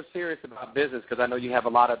so if you're serious about business, because I know you have a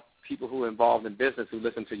lot of people who are involved in business who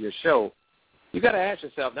listen to your show, you got to ask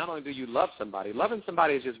yourself, not only do you love somebody, loving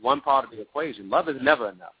somebody is just one part of the equation. Love is never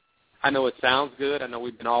enough. I know it sounds good. I know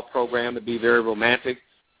we've been all programmed to be very romantic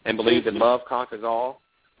and believe that love conquers all.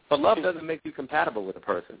 But love doesn't make you compatible with a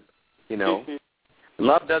person, you know.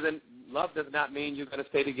 Love does not mean you're going to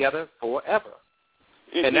stay together forever.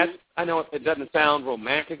 And that's, I know it doesn't sound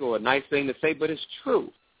romantic or a nice thing to say, but it's true.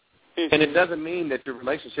 And it doesn't mean that your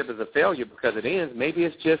relationship is a failure because it ends. Maybe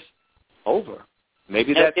it's just over.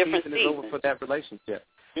 Maybe that season is over for that relationship.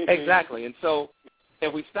 Exactly. And so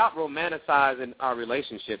if we stop romanticizing our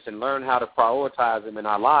relationships and learn how to prioritize them in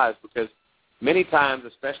our lives, because many times,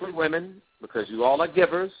 especially women, because you all are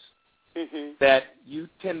givers, that you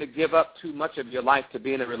tend to give up too much of your life to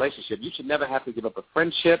be in a relationship. You should never have to give up a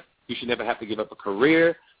friendship. You should never have to give up a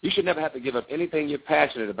career. You should never have to give up anything you're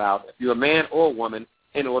passionate about, if you're a man or a woman,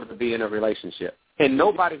 in order to be in a relationship. And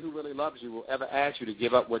nobody who really loves you will ever ask you to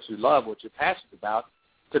give up what you love, what you're passionate about,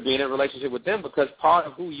 to be in a relationship with them, because part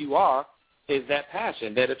of who you are is that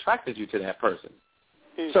passion that attracted you to that person.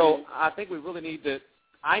 So I think we really need to,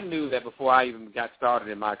 I knew that before I even got started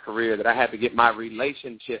in my career that I had to get my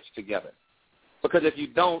relationships together. Because if you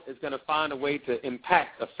don't, it's going to find a way to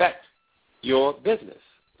affect your business.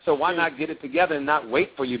 So why not get it together and not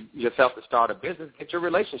wait for yourself to start a business? Get your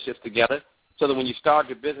relationships together so that when you start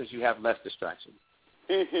your business, you have less distraction.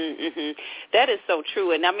 That is so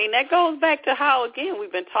true. And, I mean, that goes back to how, again,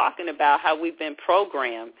 we've been talking about how we've been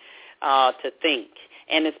programmed to think.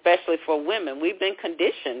 And especially for women, we've been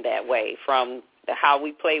conditioned that way, from how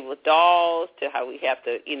we play with dolls to how we have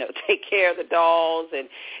to, take care of the dolls,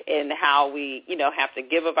 and how we, have to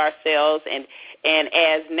give of ourselves. And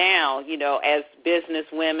as now, as business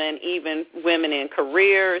women, even women in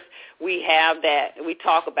careers, we have that, we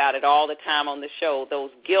talk about it all the time on the show, those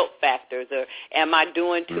guilt factors. Or am I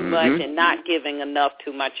doing too much and not giving enough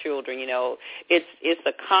to my children? It's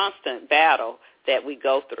a constant battle that we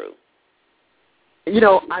go through.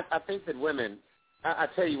 I think that women, I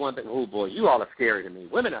tell you one thing, oh boy, you all are scary to me.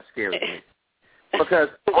 Women are scary to me. Because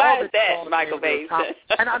why is that, Michael Baisden?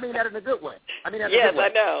 And I mean that in a good way. Yes, I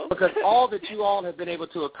know. Because all that you all have been able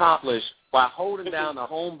to accomplish by holding down the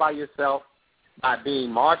home by yourself, by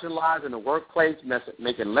being marginalized in the workplace,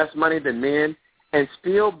 making less money than men, and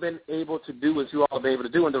still been able to do what you all have been able to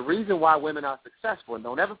do. And the reason why women are successful, and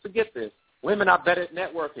don't ever forget this, women are better at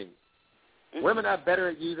networking. Women are better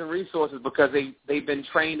at using resources because they've been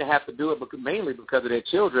trained to have to do it, mainly because of their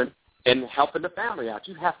children and helping the family out.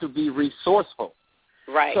 You have to be resourceful.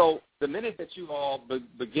 Right. So the minute that you all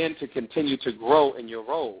begin to continue to grow in your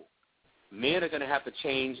role, men are going to have to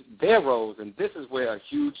change their roles, and this is where a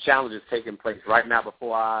huge challenge is taking place right now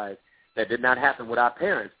before our eyes that did not happen with our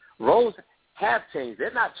parents. Roles have changed.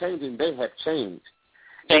 They're not changing. They have changed.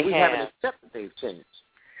 And we haven't accepted they've changed.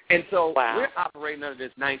 And so we're operating under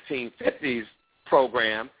this 1950s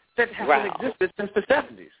program that hasn't existed since the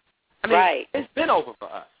 70s. I mean, it's been over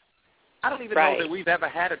for us. I don't even know that we've ever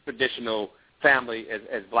had a traditional family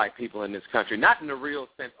as black people in this country, not in the real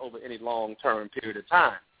sense over any long-term period of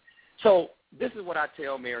time. So this is what I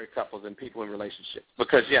tell married couples and people in relationships,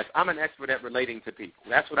 because, yes, I'm an expert at relating to people.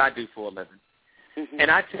 That's what I do for a living.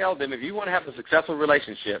 And I tell them, if you want to have a successful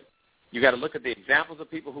relationship, you got to look at the examples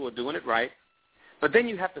of people who are doing it right. But then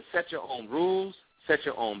you have to set your own rules, set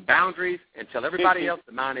your own boundaries, and tell everybody else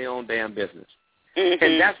to mind their own damn business.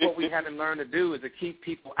 And that's what we haven't learned to do, is to keep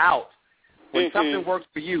people out. When something works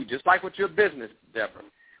for you, just like with your business, Deborah,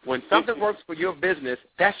 when something works for your business,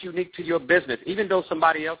 that's unique to your business. Even though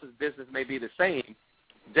somebody else's business may be the same,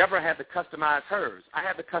 Deborah had to customize hers. I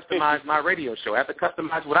had to customize my radio show. I have to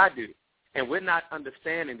customize what I do. And we're not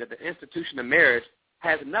understanding that the institution of marriage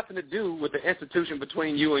has nothing to do with the institution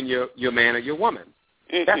between you and your man or your woman.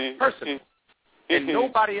 That's personal. And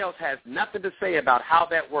nobody else has nothing to say about how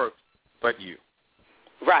that works but you.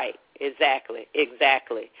 Right. Exactly.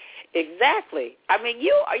 I mean,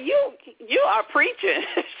 you are preaching,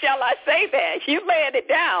 shall I say that? You laying it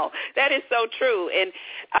down. That is so true. And,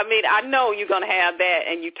 I mean, I know you're going to have that,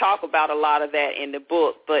 and you talk about a lot of that in the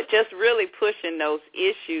book, but just really pushing those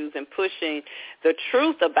issues and pushing the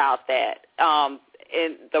truth about that.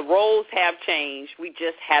 And the roles have changed. We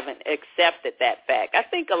just haven't accepted that fact. I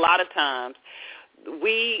think a lot of times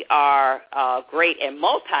we are great at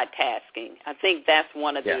multitasking. I think that's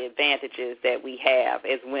one of the advantages that we have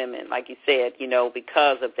as women, like you said,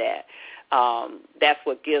 because of that. That's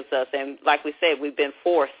what gives us, and like we said, we've been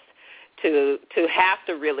forced to have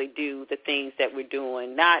to really do the things that we're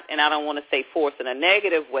doing. And I don't want to say force in a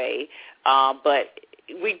negative way, but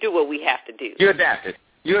we do what we have to do.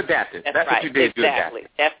 You adapted. That's right. What you did. Exactly.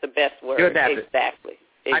 That's the best word. You adapted. Exactly.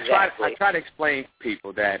 I try to explain to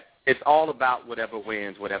people that It's all about whatever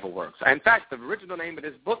wins, whatever works. In fact, the original name of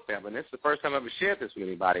this book, Bevan, this is the first time I've ever shared this with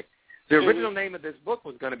anybody. The original name of this book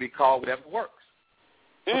was going to be called Whatever Works.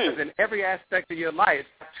 Because in every aspect of your life,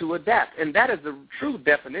 to adapt. And that is the true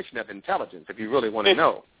definition of intelligence, if you really want to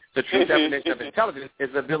know. The true definition of intelligence is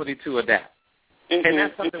the ability to adapt. And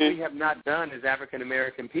that's something we have not done as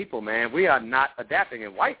African-American people, man. We are not adapting.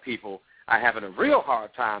 And white people are having a real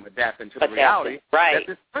hard time adapting to the reality that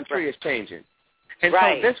this country is changing. And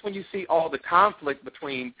so this, when you see all the conflict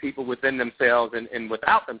between people within themselves and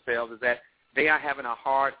without themselves, is that they are having a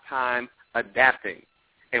hard time adapting.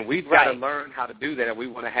 And we've got to learn how to do that if we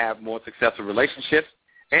want to have more successful relationships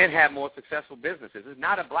and have more successful businesses. It's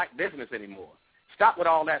not a black business anymore. Stop with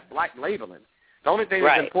all that black labeling. The only thing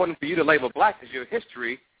that's important for you to label black is your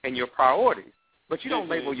history and your priorities. But you don't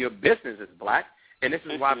label your business as black, and this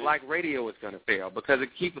is why black radio is going to fail, because it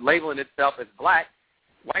keeps labeling itself as black.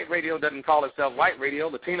 White radio doesn't call itself white radio.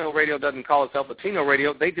 Latino radio doesn't call itself Latino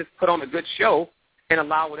radio. They just put on a good show and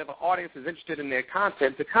allow whatever audience is interested in their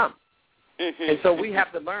content to come. And so we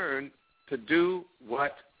have to learn to do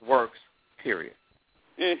what works, period.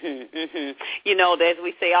 You know, as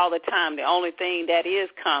we say all the time, the only thing that is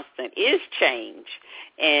constant is change.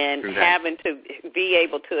 And having to be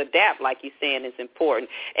able to adapt, like you're saying, is important.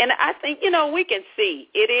 And I think, you know, we can see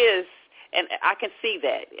it is, and I can see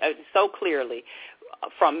that so clearly,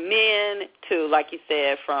 from men to, like you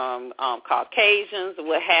said, from Caucasians,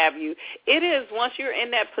 what have you. It is, once you're in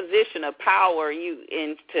that position of power,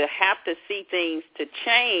 and to have to see things to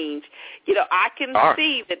change, you know, I can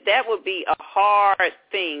see that would be a hard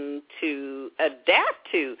thing to adapt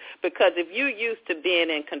to, because if you're used to being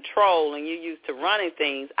in control and you're used to running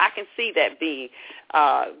things, I can see that being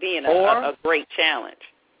a great challenge.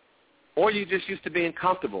 Or you just used to being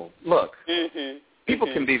comfortable. Look, people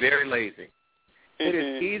can be very lazy. It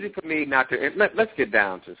is easy for me not to, let's get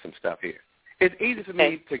down to some stuff here. It's easy for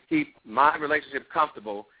me to keep my relationship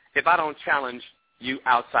comfortable if I don't challenge you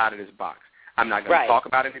outside of this box. I'm not going to talk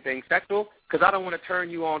about anything sexual because I don't want to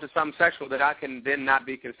turn you on to something sexual that I can then not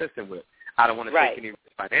be consistent with. I don't want to take any risk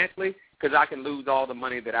financially because I can lose all the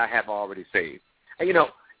money that I have already saved. And, you know,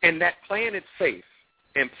 and that playing it safe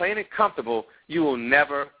and playing it comfortable, you will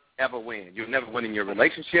never, ever win. You'll never win in your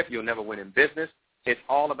relationship. You'll never win in business. It's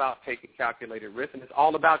all about taking calculated risk, and it's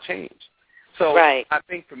all about change. So I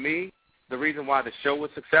think for me, the reason why the show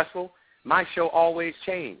was successful, my show always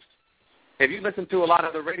changed. If you listen to a lot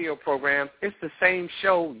of the radio programs, it's the same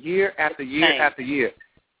show year after year after year.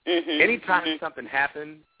 Anytime something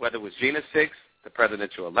happened, whether it was Gina 6, the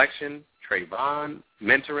presidential election, Trayvon,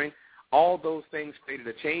 mentoring, all those things created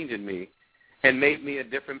a change in me and made me a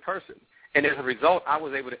different person. And as a result, I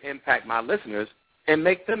was able to impact my listeners and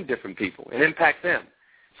make them different people and impact them.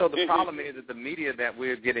 So the problem is that the media that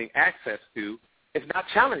we're getting access to is not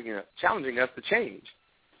challenging us to change.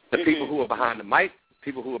 The people who are behind the mic,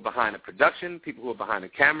 people who are behind the production, people who are behind the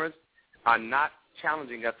cameras are not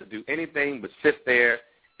challenging us to do anything but sit there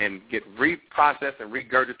and get reprocessed and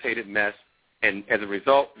regurgitated mess. And as a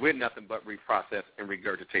result, we're nothing but reprocessed and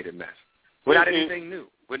regurgitated mess. We're not anything new.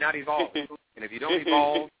 We're not evolving. And if you don't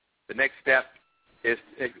evolve, the next step is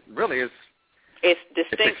it's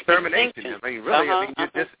extermination. I mean, really, you're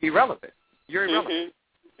just irrelevant. You're irrelevant.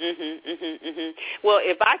 Well,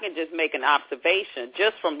 if I can just make an observation,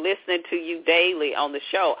 just from listening to you daily on the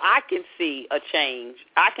show, I can see a change.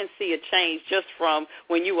 I can see a change just from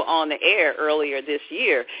when you were on the air earlier this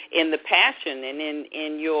year in the passion and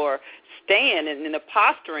in your stand and in the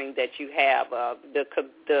posturing that you have,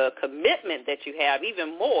 the commitment that you have,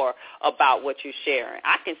 even more about what you're sharing.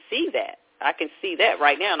 I can see that. I can see that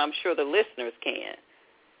right now, and I'm sure the listeners can.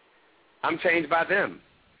 I'm changed by them.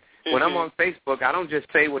 When I'm on Facebook, I don't just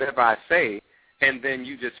say whatever I say, and then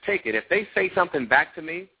you just take it. If they say something back to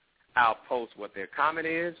me, I'll post what their comment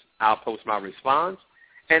is. I'll post my response,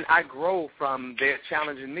 and I grow from their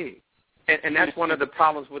challenging me. And that's one of the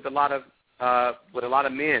problems with a lot of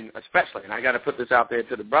men, especially. And I got to put this out there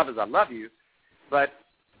to the brothers. I love you, but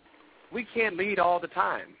we can't lead all the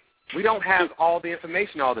time. We don't have all the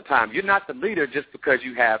information all the time. You're not the leader just because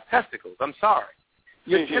you have testicles. I'm sorry.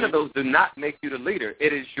 Your genitals do not make you the leader.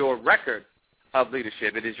 It is your record of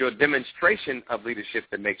leadership. It is your demonstration of leadership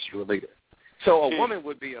that makes you a leader. So a woman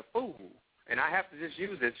would be a fool, and I have to just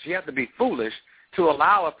use it. She has to be foolish to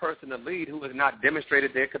allow a person to lead who has not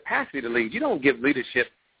demonstrated their capacity to lead. You don't give leadership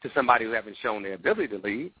to somebody who haven't shown their ability to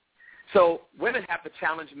lead. So women have to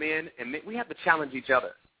challenge men, and we have to challenge each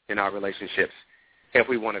other in our relationships if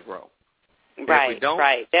we want to grow. If we don't,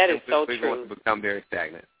 that is so true. We're going to become very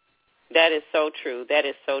stagnant. That is so true. That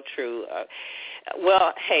is so true.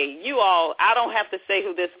 Well, hey, you all, I don't have to say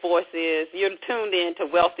who this voice is. You're tuned in to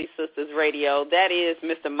Wealthy Sistas Radio. That is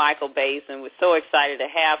Mr. Michael Baisden. We're so excited to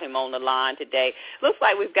have him on the line today. Looks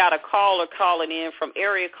like we've got a caller calling in from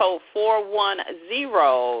area code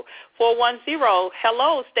 410. 410,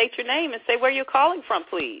 hello, state your name and say where you're calling from,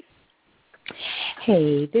 please.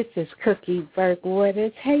 Hey, this is Cookie Burke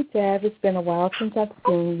Waters. Hey, Deb, it's been a while since I've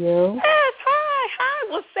seen you. Yes, hi.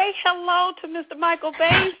 Well, say hello to Mr. Michael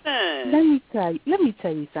Baisden. Let me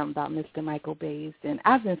tell you something about Mr. Michael Baisden.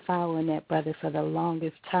 I've been following that brother for the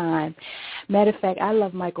longest time. Matter of fact, I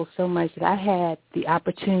love Michael so much that I had the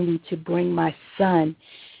opportunity to bring my son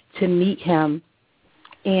to meet him.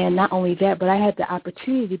 And not only that, but I had the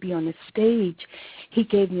opportunity to be on the stage. He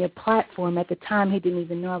gave me a platform. At the time, he didn't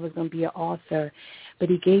even know I was going to be an author. But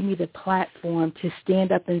he gave me the platform to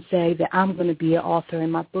stand up and say that I'm going to be an author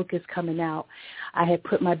and my book is coming out. I had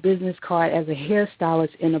put my business card as a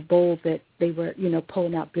hairstylist in a bowl that they were,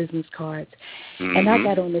 pulling out business cards. Mm-hmm. And I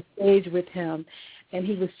got on the stage with him. And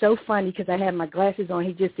he was so funny because I had my glasses on.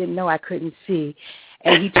 He just didn't know I couldn't see.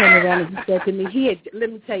 And he turned around and he said to me, he had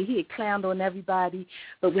clowned on everybody.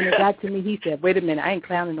 But when it got to me, he said, wait a minute, I ain't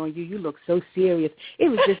clowning on you. You look so serious. It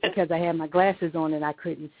was just because I had my glasses on and I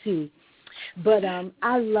couldn't see. But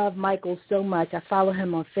I love Michael so much. I follow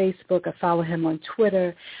him on Facebook. I follow him on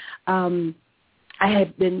Twitter. I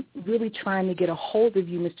have been really trying to get a hold of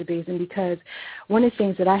you, Mr. Baisden, because one of the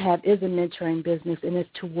things that I have is a mentoring business, and it's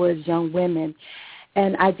towards young women.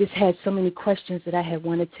 And I just had so many questions that I had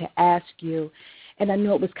wanted to ask you. And I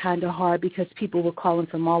know it was kind of hard because people were calling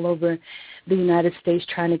from all over the United States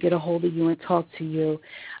trying to get a hold of you and talk to you.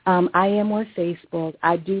 I am on Facebook.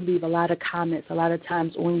 I do leave a lot of comments a lot of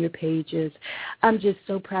times on your pages. I'm just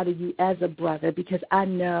so proud of you as a brother because I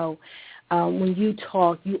know when you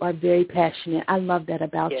talk, you are very passionate. I love that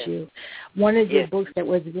about you. One of your books that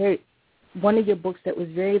was very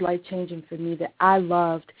life-changing for me that I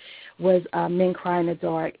loved was Men Cry in the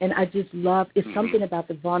Dark. And I just love, it's something about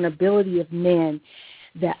the vulnerability of men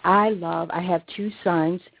that I love. I have 2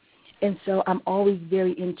 sons, and so I'm always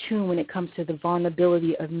very in tune when it comes to the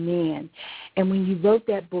vulnerability of men. And when you wrote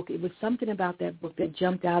that book, it was something about that book that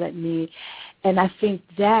jumped out at me, and I think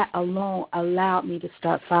that alone allowed me to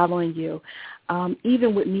start following you.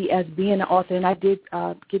 Even with me as being an author, and I did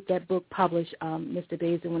get that book published, Mr.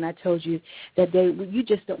 Baisden, when I told you that day.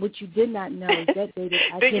 What you did not know is that day that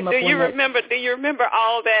I came up on that. Do you remember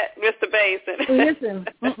all that, Mr. Baisden?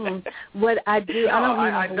 Listen, what I do,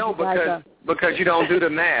 I don't because you don't do the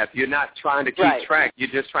math. You're not trying to keep track. You're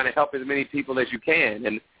just trying to help as many people as you can.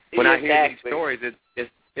 And when I hear these stories,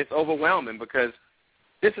 it's overwhelming because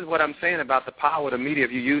this is what I'm saying about the power of the media.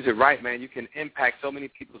 If you use it right, man, you can impact so many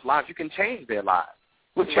people's lives. You can change their lives.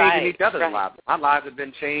 We're changing each other's lives. Our lives have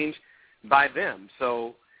been changed by them.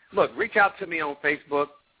 So, look, reach out to me on Facebook.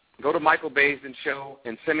 Go to Michael Baisden Show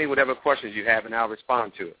and send me whatever questions you have, and I'll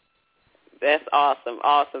respond to it. That's awesome.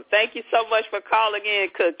 Thank you so much for calling in,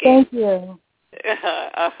 Cookie. Thank you.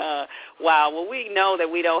 Wow. Well, we know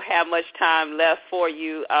that we don't have much time left for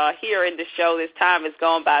you here in the show. This time has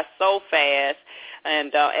gone by so fast.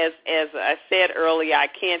 And as I said earlier, I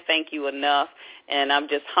can't thank you enough, and I'm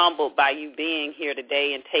just humbled by you being here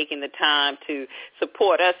today and taking the time to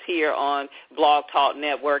support us here on Blog Talk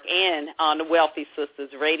Network and on the Wealthy Sistas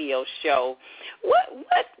Radio Show.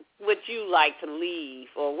 What would you like to leave,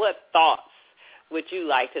 or what thoughts would you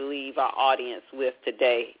like to leave our audience with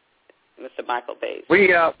today, Mr. Michael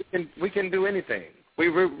Baisden? We can do anything. We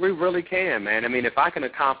really can, man. I mean, if I can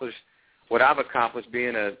accomplish what I've accomplished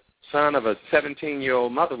being a son of a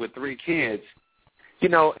 17-year-old mother with 3 kids,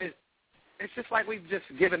 it's just like we've just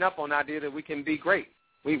given up on the idea that we can be great.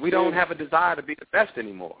 We don't have a desire to be the best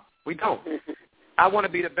anymore. We don't. I want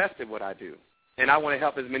to be the best at what I do, and I want to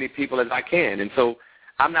help as many people as I can. And so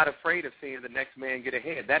I'm not afraid of seeing the next man get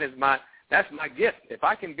ahead. That's my gift. If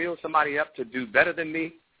I can build somebody up to do better than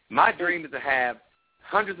me, my dream is to have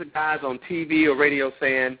hundreds of guys on TV or radio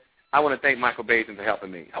saying, I want to thank Michael Baisden for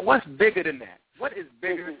helping me. What's bigger than that? What is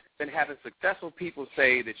bigger than having successful people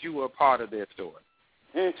say that you were a part of their story?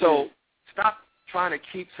 So stop trying to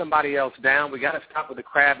keep somebody else down. We got to stop with the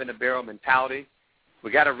crab in the barrel mentality. We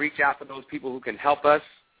got to reach out for those people who can help us.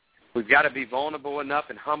 We've got to be vulnerable enough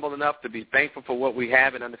and humble enough to be thankful for what we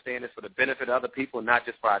have and understand it's for the benefit of other people, not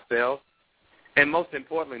just for ourselves. And most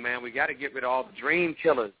importantly, man, we got to get rid of all the dream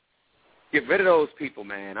killers. Get rid of those people,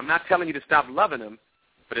 man. I'm not telling you to stop loving them,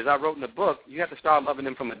 but as I wrote in the book, you have to start loving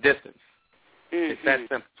them from a distance. It's that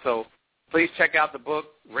simple. So please check out the book.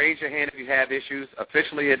 Raise your hand if you have issues.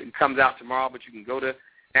 Officially, it comes out tomorrow, but you can go to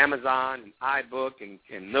Amazon and iBook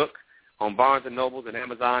and Nook on Barnes & Noble and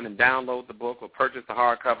Amazon and download the book or purchase the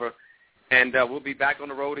hardcover. And we'll be back on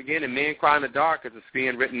the road again. And Men Cry in the Dark, as it's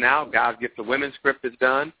being written now, God's Gift to Women script is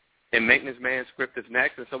done, and Maintenance Man's script is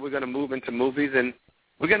next. And so we're going to move into movies, and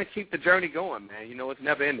we're going to keep the journey going, man. You know, it's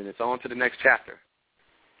never ending. It's on to the next chapter.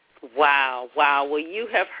 Wow. Well, you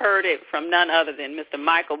have heard it from none other than Mr.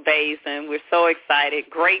 Michael Baisden. We're so excited,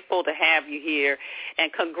 grateful to have you here,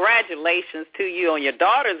 and congratulations to you on your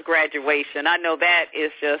daughter's graduation. I know that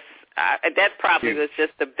is just that probably was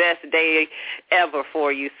just the best day ever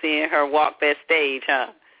for you, seeing her walk that stage,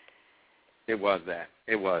 huh? It was, man.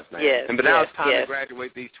 Yes, but now it's time to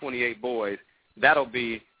graduate these 28 boys. That'll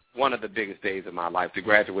be one of the biggest days of my life, to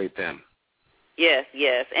graduate them. Yes.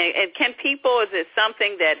 And can people, is it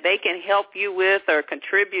something that they can help you with or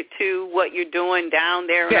contribute to what you're doing down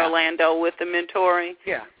there in Orlando with the mentoring?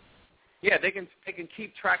 Yeah, they can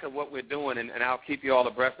keep track of what we're doing, and I'll keep you all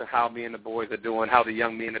abreast of how me and the boys are doing, how the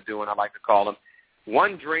young men are doing, I like to call them.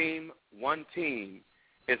 One Dream, One Team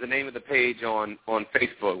is the name of the page on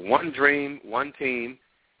Facebook. One Dream, One Team.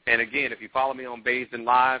 And, again, if you follow me on Baisden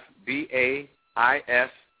Live, BAISDEN,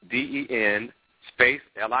 space,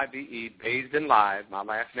 LIVE, Baisden Live, my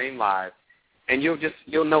last name Live, and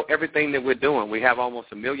you'll know everything that we're doing. We have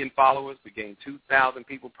almost 1 million followers. We gain 2,000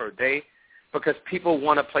 people per day, because people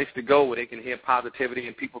want a place to go where they can hear positivity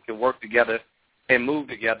and people can work together and move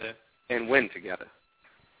together and win together.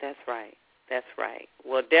 That's right.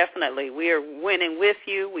 Well, definitely, we are winning with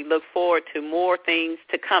you. We look forward to more things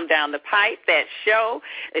to come down the pipe. The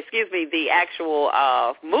actual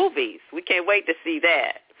movies. We can't wait to see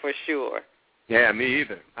that for sure. Yeah, me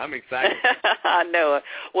either. I'm excited. I know it.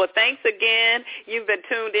 Well, thanks again. You've been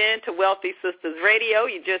tuned in to Wealthy Sistas Radio.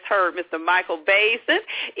 You just heard Mr. Michael Baisden.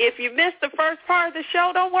 If you missed the first part of the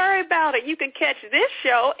show, don't worry about it. You can catch this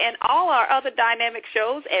show and all our other dynamic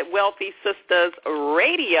shows at Wealthy Sistas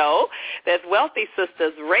Radio. That's Wealthy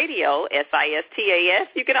Sistas Radio, SISTAS.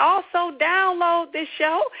 You can also download this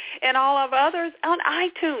show and all of others on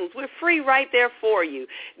iTunes. We're free right there for you.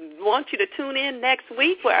 We want you to tune in next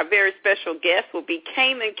week where our very special guest will be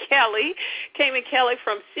Cayman Kelly. Cayman Kelly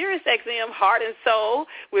from SiriusXM Heart and Soul.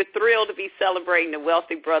 We're thrilled to be celebrating the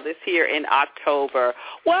Wealthy Brothers here in October.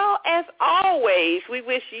 Well, as always, we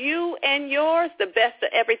wish you and yours the best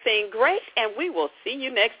of everything great, and we will see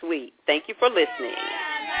you next week. Thank you for listening.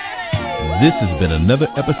 This has been another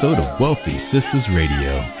episode of Wealthy Sistas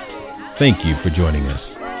Radio. Thank you for joining us.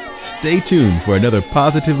 Stay tuned for another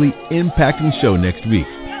positively impacting show next week.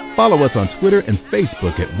 Follow us on Twitter and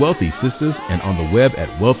Facebook at Wealthy Sistas and on the web at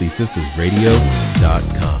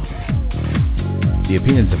wealthysistasradio.com. The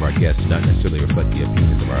opinions of our guests do not necessarily reflect the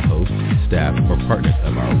opinions of our hosts, staff, or partners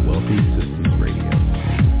of our Wealthy Sistas Radio.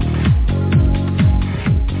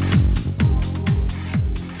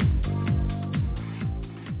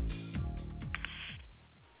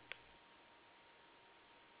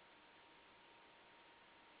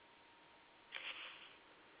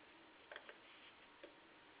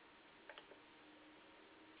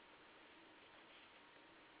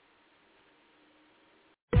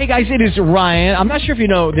 Hey guys, it is Ryan. I'm not sure if you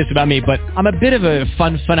know this about me, but I'm a bit of a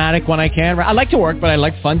fun fanatic when I can. I like to work, but I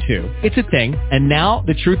like fun too. It's a thing. And now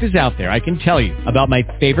the truth is out there. I can tell you about my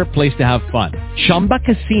favorite place to have fun. Chumba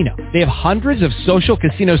Casino. They have hundreds of social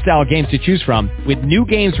casino style games to choose from with new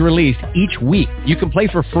games released each week. You can play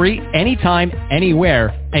for free anytime,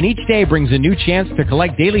 anywhere. And each day brings a new chance to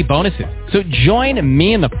collect daily bonuses. So join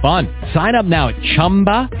me in the fun. Sign up now at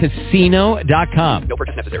ChumbaCasino.com. No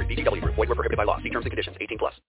purchase necessary. VGW Group. Void where prohibited by law. See terms and conditions. 18+.